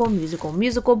 Musical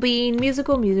bean,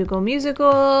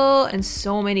 musical, and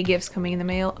so many gifts coming in the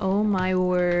mail. Oh my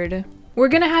word. We're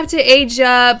gonna have to age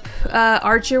up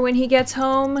Archer when he gets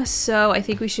home, so I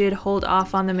think we should hold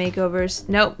off on the makeovers.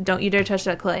 Nope, don't you dare touch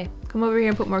that clay. Come over here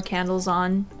and put more candles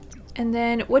on. And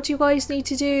then what do you guys need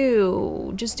to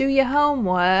do? Just do your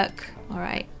homework. All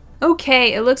right.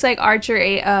 Okay, it looks like Archer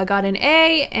got an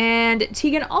A, and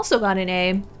Tegan also got an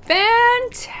A.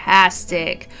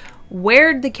 Fantastic.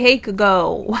 Where'd the cake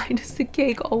go? Why does the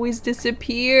cake always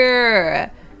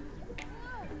disappear?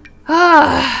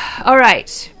 All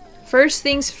right. First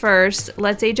things first,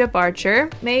 let's age up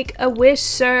Archer. Make a wish,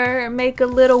 sir. Make a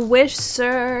little wish,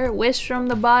 sir. Wish from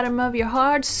the bottom of your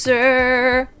heart,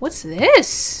 sir. What's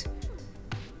this?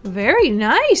 Very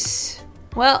nice.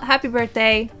 Well, happy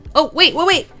birthday. Oh, wait.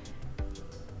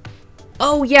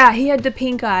 Oh yeah, he had the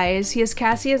pink eyes. He has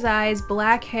Cassia's eyes,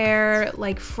 black hair,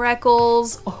 like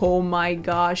freckles. Oh my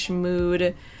gosh,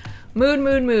 mood.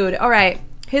 Mood. All right,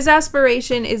 his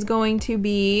aspiration is going to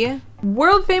be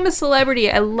world famous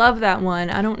celebrity. I love that one.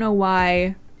 I don't know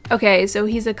why. Okay, so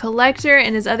he's a collector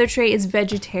and his other trait is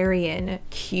vegetarian.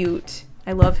 Cute.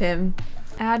 I love him.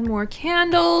 Add more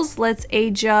candles. Let's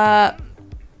age up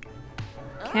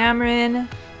Cameron.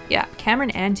 Yeah,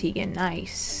 Cameron and Tegan.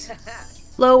 Nice.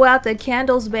 Blow out the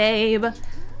candles, babe.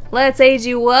 Let's age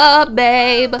you up,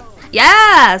 babe.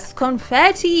 Yes!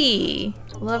 Confetti!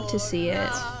 Love to see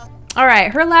it.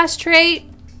 Alright, her last trait.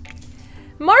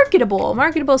 Marketable.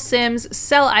 Marketable Sims.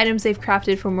 Sell items they've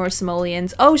crafted for more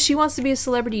simoleons. Oh, she wants to be a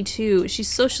celebrity too. She's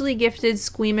socially gifted,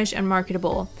 squeamish, and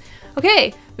marketable.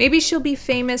 Okay, maybe she'll be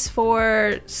famous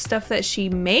for stuff that she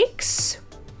makes?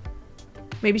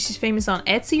 Maybe she's famous on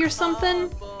Etsy or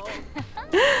something?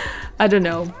 I don't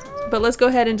know. But let's go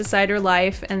ahead and decide her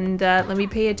life, and let me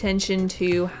pay attention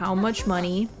to how much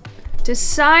money.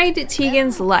 Decide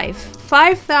Tegan's life.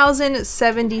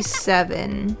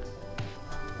 5,077.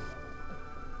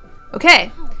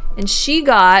 Okay, and she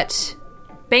got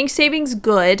bank savings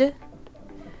good.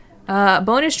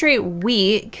 Bonus trait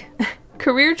weak.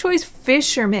 Career choice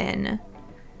fisherman.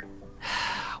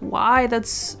 Why?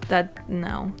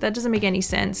 No, that doesn't make any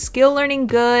sense. Skill learning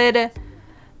good.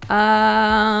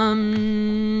 I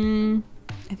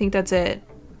think that's it.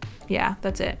 Yeah,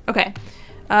 that's it. Okay.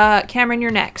 Cameron,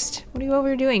 you're next. What are you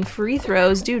over doing? Free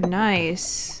throws? Dude,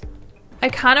 nice. I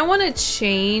kind of want to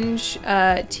change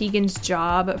Tegan's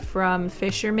job from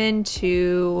fisherman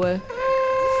to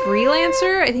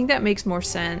freelancer. I think that makes more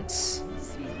sense.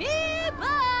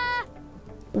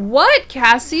 What,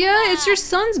 Cassia? It's your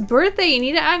son's birthday. You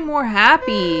need to act more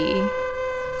happy.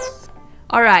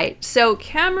 All right, so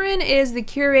Cameron is the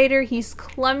curator. He's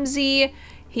clumsy.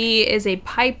 He is a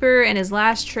piper, and his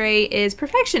last trait is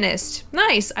perfectionist.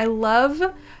 Nice. I love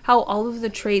how all of the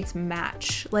traits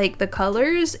match. Like the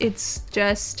colors, it's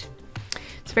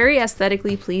very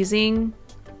aesthetically pleasing,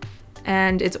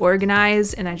 and it's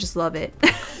organized, and I just love it.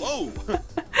 Whoa.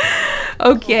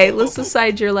 Okay, let's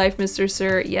decide your life, Mr.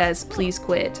 Sir. Yes, please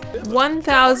quit.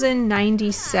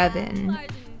 1,097.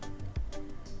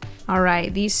 All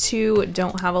right, these two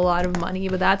don't have a lot of money,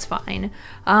 but that's fine.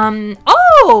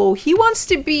 Oh, he wants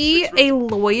to be a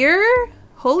lawyer?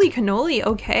 Holy cannoli.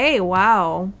 Okay,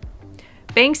 wow.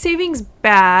 Bank savings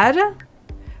bad.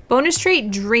 Bonus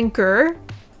trait drinker.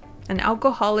 An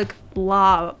alcoholic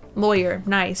lawyer.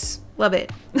 Nice. Love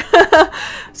it.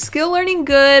 Skill learning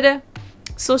good.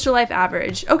 Social life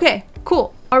average. Okay,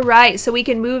 cool. All right, so we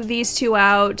can move these two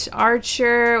out.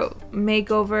 Archer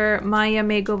makeover, Maya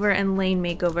makeover, and Lane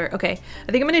makeover. Okay,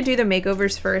 I think I'm gonna do the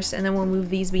makeovers first, and then we'll move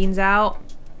these beans out.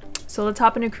 So let's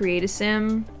hop into Create a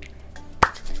Sim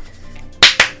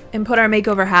and put our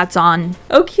makeover hats on.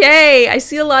 Okay, I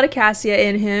see a lot of Cassia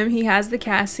in him. He has the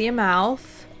Cassia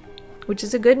mouth, which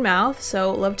is a good mouth,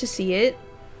 so love to see it.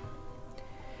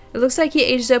 It looks like he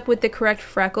aged up with the correct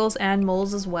freckles and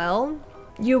moles as well.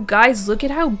 You guys, look at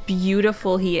how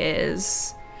beautiful he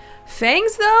is.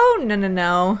 Fangs though?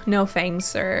 No. No fangs,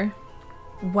 sir.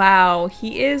 Wow,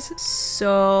 he is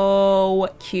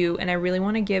so cute, and I really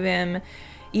want to give him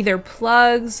either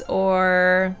plugs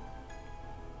or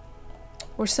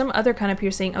some other kind of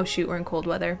piercing. Oh shoot, we're in cold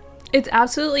weather. It's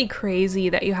absolutely crazy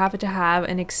that you have to have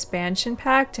an expansion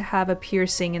pack to have a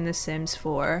piercing in The Sims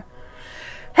 4.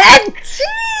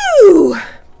 Achoo!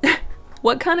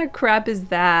 What kind of crap is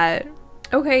that?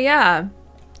 Okay, yeah.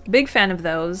 Big fan of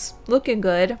those. Looking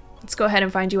good. Let's go ahead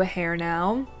and find you a hair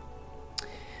now.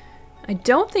 I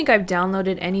don't think I've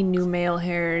downloaded any new male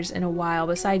hairs in a while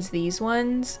besides these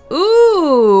ones.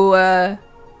 Ooh! I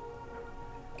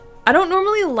don't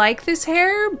normally like this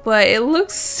hair, but it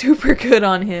looks super good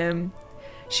on him.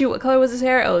 Shoot, what color was his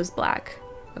hair? Oh, it was black.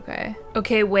 Okay.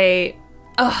 Okay, wait.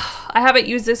 Ugh, I haven't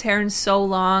used this hair in so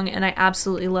long, and I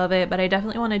absolutely love it, but I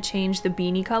definitely want to change the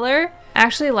beanie color. I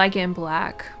actually like it in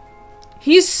black.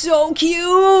 He's so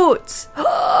cute!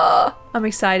 I'm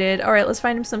excited. All right, let's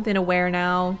find him something to wear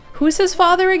now. Who's his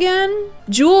father again?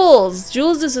 Jules!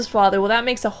 Jules is his father. Well, that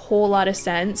makes a whole lot of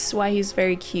sense why he's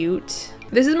very cute.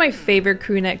 This is my favorite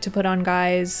crew neck to put on,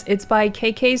 guys. It's by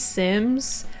KK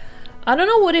Sims. I don't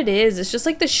know what it is. It's just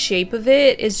like the shape of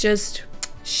it is just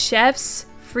chef's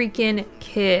freaking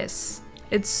kiss.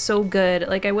 It's so good.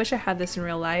 Like, I wish I had this in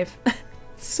real life.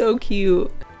 It's so cute.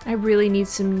 I really need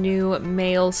some new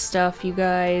male stuff, you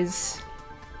guys.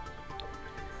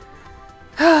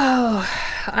 Oh,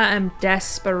 I'm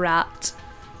desperate.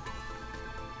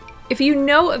 If you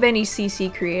know of any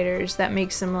CC creators that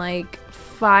make some like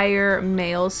fire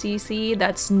male CC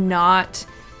that's not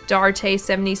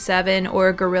Darte77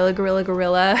 or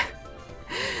Gorilla,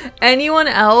 anyone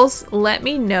else, let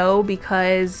me know,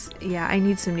 because yeah, I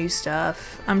need some new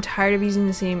stuff. I'm tired of using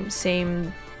the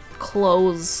same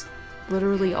clothes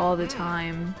literally all the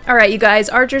time. All right, you guys,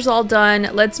 Archer's all done.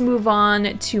 Let's move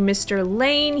on to Mr.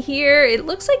 Lane here. It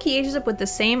looks like he ages up with the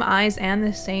same eyes and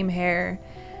the same hair,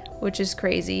 which is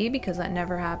crazy because that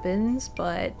never happens,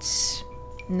 but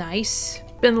nice.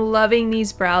 Been loving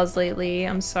these brows lately.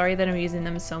 I'm sorry that I'm using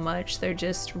them so much. They're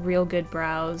just real good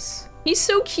brows. He's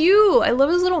so cute. I love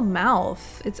his little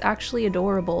mouth. It's actually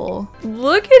adorable.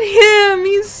 Look at him.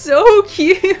 He's so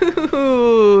cute.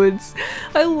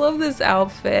 I love this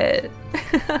outfit.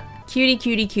 Cutie,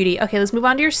 cutie, cutie. Okay, let's move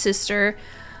on to your sister,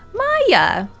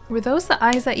 Maya. Were those the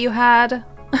eyes that you had?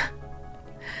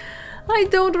 I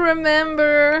don't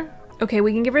remember. Okay,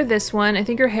 we can give her this one. I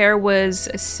think her hair was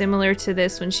similar to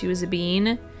this when she was a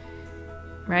bean,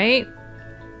 right?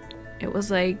 It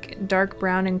was like dark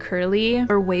brown and curly,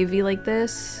 or wavy like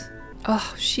this.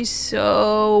 Oh, she's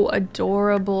so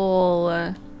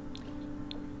adorable.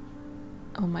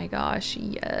 Oh my gosh,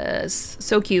 yes.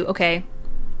 So cute. Okay.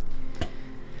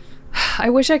 I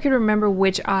wish I could remember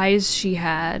which eyes she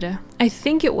had. I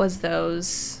think it was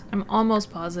those. I'm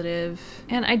almost positive.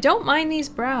 And I don't mind these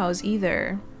brows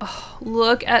either. Oh,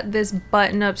 look at this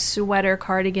button-up sweater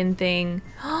cardigan thing.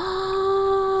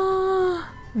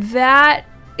 That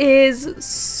is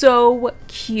so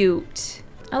cute.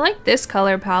 I like this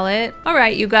color palette. All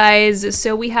right, you guys.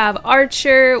 So we have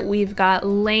Archer, we've got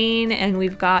Lane, and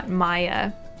we've got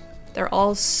Maya. They're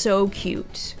all so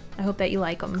cute. I hope that you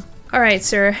like them. All right,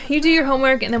 sir, you do your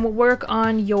homework and then we'll work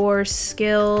on your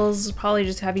skills. Probably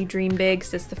just have you dream big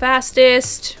because it's the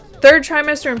fastest. Third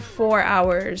trimester in 4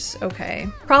 hours. Okay.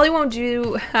 Probably won't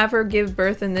have her give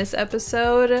birth in this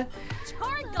episode.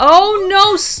 Oh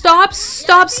no, stop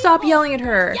yelling at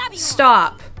her.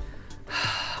 Stop.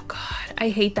 Oh God, I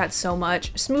hate that so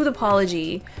much. Smooth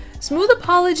apology. Smooth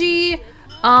apology.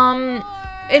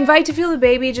 Invite to feel the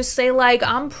baby. Just say like,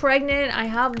 I'm pregnant. I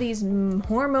have these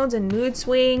hormones and mood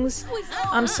swings.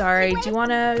 I'm sorry. Do you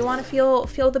wanna feel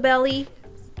the belly?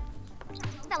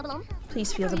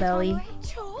 Please feel the belly.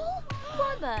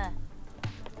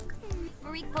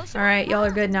 All right, y'all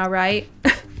are good now, right?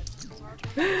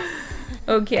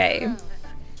 Okay.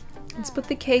 Let's put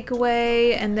the cake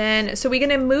away, and then so we're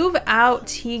gonna move out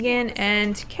Tegan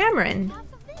and Cameron.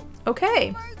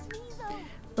 Okay.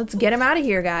 Let's get him out of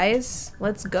here, guys.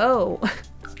 Let's go.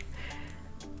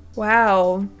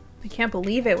 Wow. I can't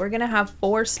believe it. We're gonna have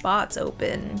 4 spots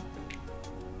open.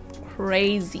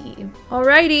 Crazy.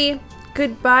 Alrighty.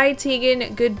 Goodbye,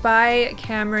 Tegan. Goodbye,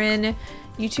 Cameron.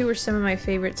 You two were some of my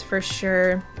favorites for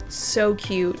sure. So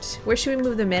cute. Where should we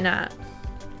move them in at?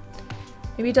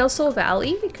 Maybe Del Sol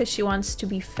Valley because she wants to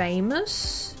be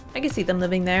famous. I can see them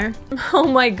living there. Oh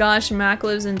my gosh, Mac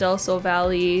lives in Del Sol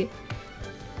Valley.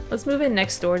 Let's move in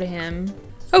next door to him.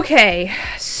 Okay,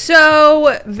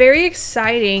 so very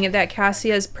exciting that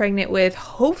Cassia is pregnant with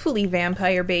hopefully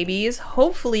vampire babies.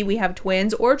 Hopefully we have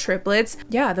twins or triplets.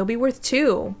 Yeah, they'll be worth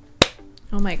 2.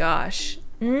 Oh my gosh.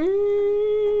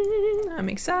 I'm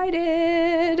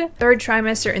excited. Third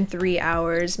trimester in 3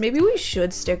 hours. Maybe we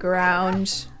should stick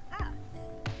around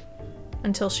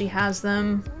until she has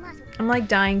them. I'm like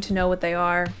dying to know what they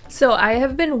are. So I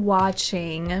have been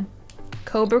watching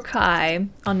Cobra Kai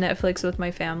on Netflix with my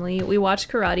family. We watched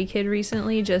Karate Kid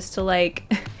recently just to like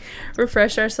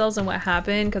refresh ourselves on what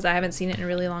happened because I haven't seen it in a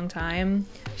really long time.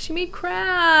 She made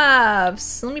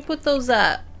crafts. Let me put those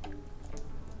up.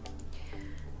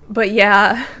 But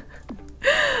yeah,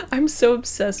 I'm so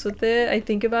obsessed with it. I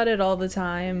think about it all the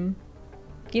time.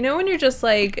 You know when you're just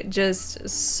like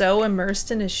so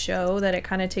immersed in a show that it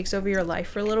kind of takes over your life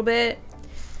for a little bit,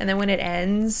 and then when it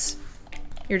ends,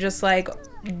 you're just like,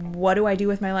 what do I do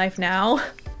with my life now?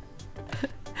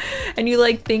 And you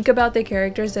like think about the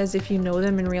characters as if you know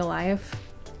them in real life.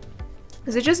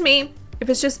 Is it just me? If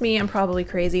it's just me, I'm probably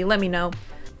crazy. Let me know.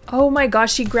 Oh my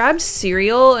gosh, she grabbed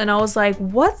cereal and I was like,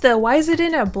 what the? Why is it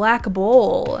in a black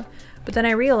bowl? But then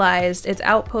I realized it's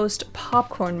Outpost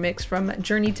popcorn mix from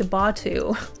Journey to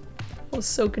Batu. I was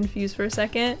so confused for a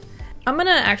second. I'm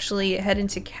gonna actually head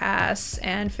into Cass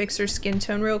and fix her skin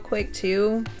tone real quick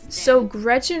too. So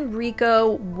Gretchen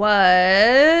Rico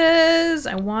was,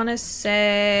 I wanna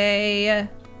say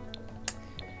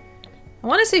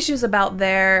she was about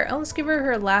there. Oh, let's give her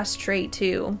her last trait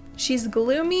too. She's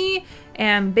gloomy,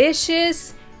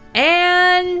 ambitious,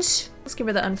 and let's give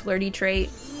her the unflirty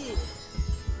trait.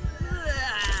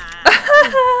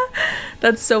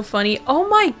 That's so funny. Oh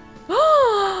my,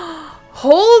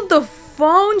 hold the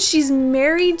phone. She's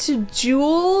married to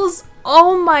Jules.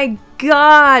 Oh my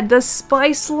god, the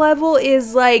spice level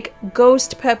is like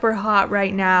ghost pepper hot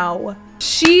right now.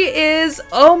 She is,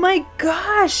 oh my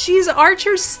gosh, she's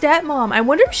Archer's stepmom. I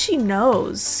wonder if she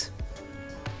knows.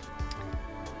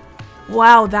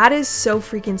 Wow, that is so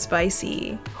freaking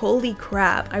spicy. Holy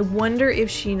crap. I wonder if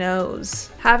she knows.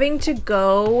 Having to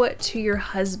go to your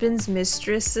husband's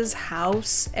mistress's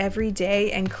house every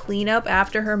day and clean up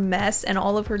after her mess and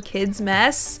all of her kids'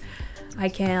 mess. I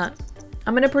can't.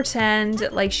 I'm gonna pretend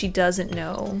like she doesn't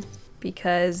know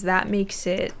because that makes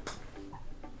it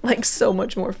like so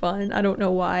much more fun. I don't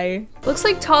know why. Looks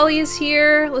like Tali is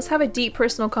here. Let's have a deep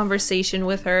personal conversation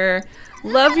with her.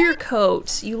 Love your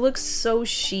coat. You look so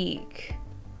chic.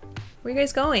 Where are you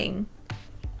guys going?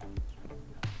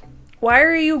 Why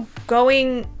are you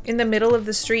going in the middle of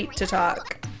the street to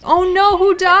talk? Oh no,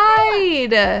 who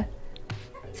died?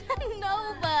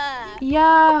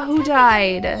 Yeah, who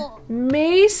died?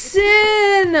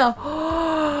 Mason!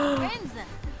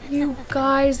 You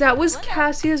guys, that was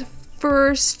Cassia's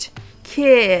first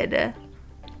kid.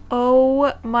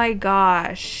 Oh my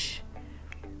gosh.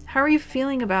 How are you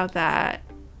feeling about that?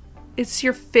 It's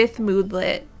your 5th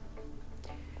moodlet.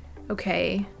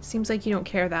 Okay, seems like you don't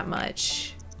care that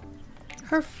much.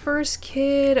 Her first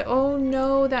kid. Oh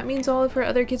no, that means all of her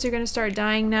other kids are gonna start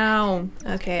dying now.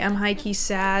 Okay, I'm high-key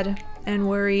sad and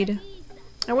worried.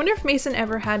 I wonder if Mason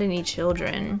ever had any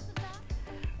children.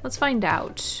 Let's find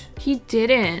out. He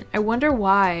didn't. I wonder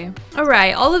why. All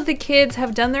right, all of the kids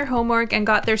have done their homework and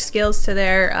got their skills to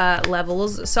their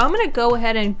levels. So I'm gonna go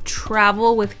ahead and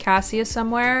travel with Cassia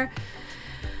somewhere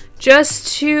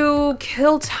just to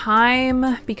kill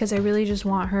time because I really just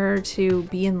want her to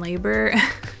be in labor.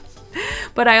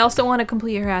 But I also want to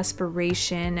complete her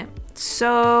aspiration.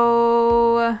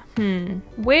 So,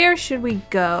 where should we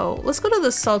go? Let's go to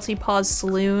the Salty Paws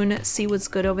Saloon, see what's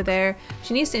good over there.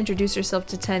 She needs to introduce herself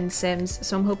to 10 Sims,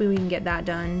 so I'm hoping we can get that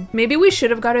done. Maybe we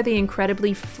should have got her the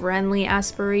incredibly friendly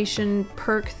aspiration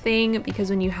perk thing, because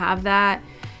when you have that,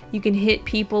 you can hit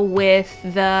people with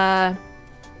the...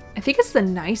 I think it's the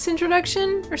nice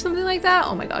introduction or something like that.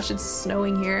 Oh my gosh, it's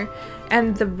snowing here.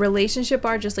 And the relationship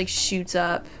bar just like shoots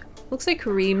up. Looks like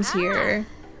Kareem's here.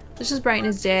 Let's just brighten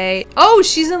his day. Oh,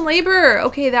 she's in labor.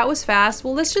 Okay, that was fast.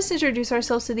 Well, let's just introduce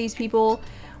ourselves to these people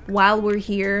while we're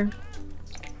here.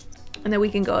 And then we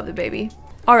can go have the baby.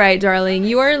 All right, darling,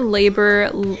 you are in labor,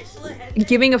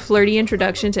 giving a flirty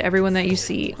introduction to everyone that you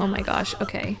see. Oh my gosh,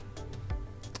 okay.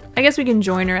 I guess we can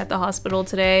join her at the hospital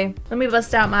today. Let me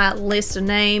bust out my list of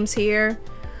names here.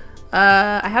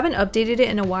 I haven't updated it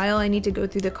in a while. I need to go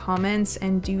through the comments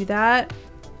and do that.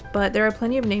 But there are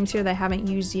plenty of names here that I haven't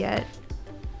used yet.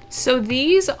 So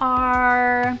these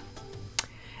are...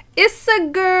 It's a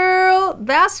girl.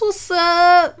 That's what's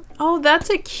up. Oh, that's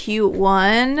a cute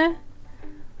one.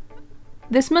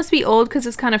 This must be old because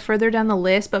it's kind of further down the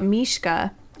list, but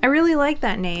Mishka. I really like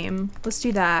that name. Let's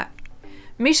do that.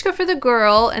 Mishka for the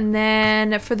girl, and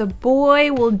then for the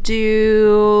boy we'll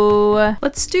do...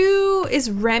 Let's do... Is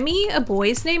Remy a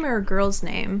boy's name or a girl's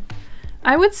name?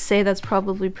 I would say that's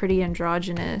probably pretty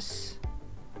androgynous.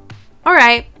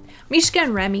 Alright, Mishka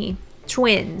and Remy.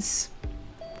 Twins.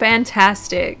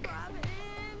 Fantastic.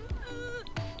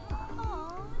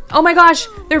 Oh my gosh,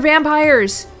 they're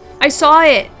vampires! I saw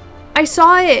it! I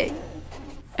saw it!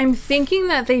 I'm thinking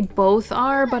that they both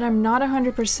are, but I'm not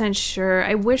 100% sure.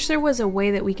 I wish there was a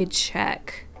way that we could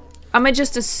check. I'm gonna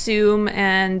just assume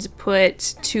and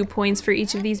put 2 points for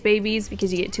each of these babies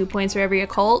because you get 2 points for every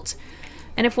occult.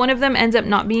 And if one of them ends up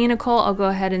not being a cult, I'll go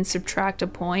ahead and subtract a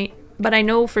point. But I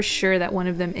know for sure that one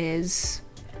of them is.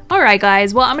 Alright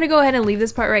guys, well I'm gonna go ahead and leave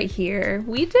this part right here.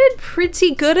 We did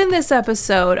pretty good in this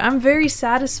episode. I'm very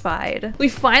satisfied. We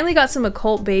finally got some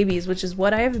occult babies, which is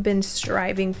what I have been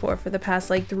striving for the past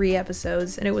like 3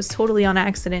 episodes. And it was totally on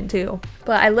accident too.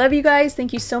 But I love you guys.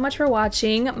 Thank you so much for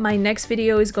watching. My next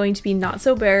video is going to be Not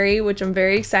So Berry, which I'm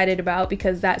very excited about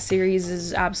because that series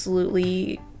is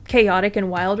absolutely chaotic and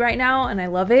wild right now and I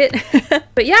love it.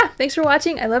 But yeah, thanks for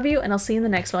watching. I love you and I'll see you in the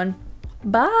next one.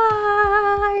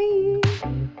 Bye!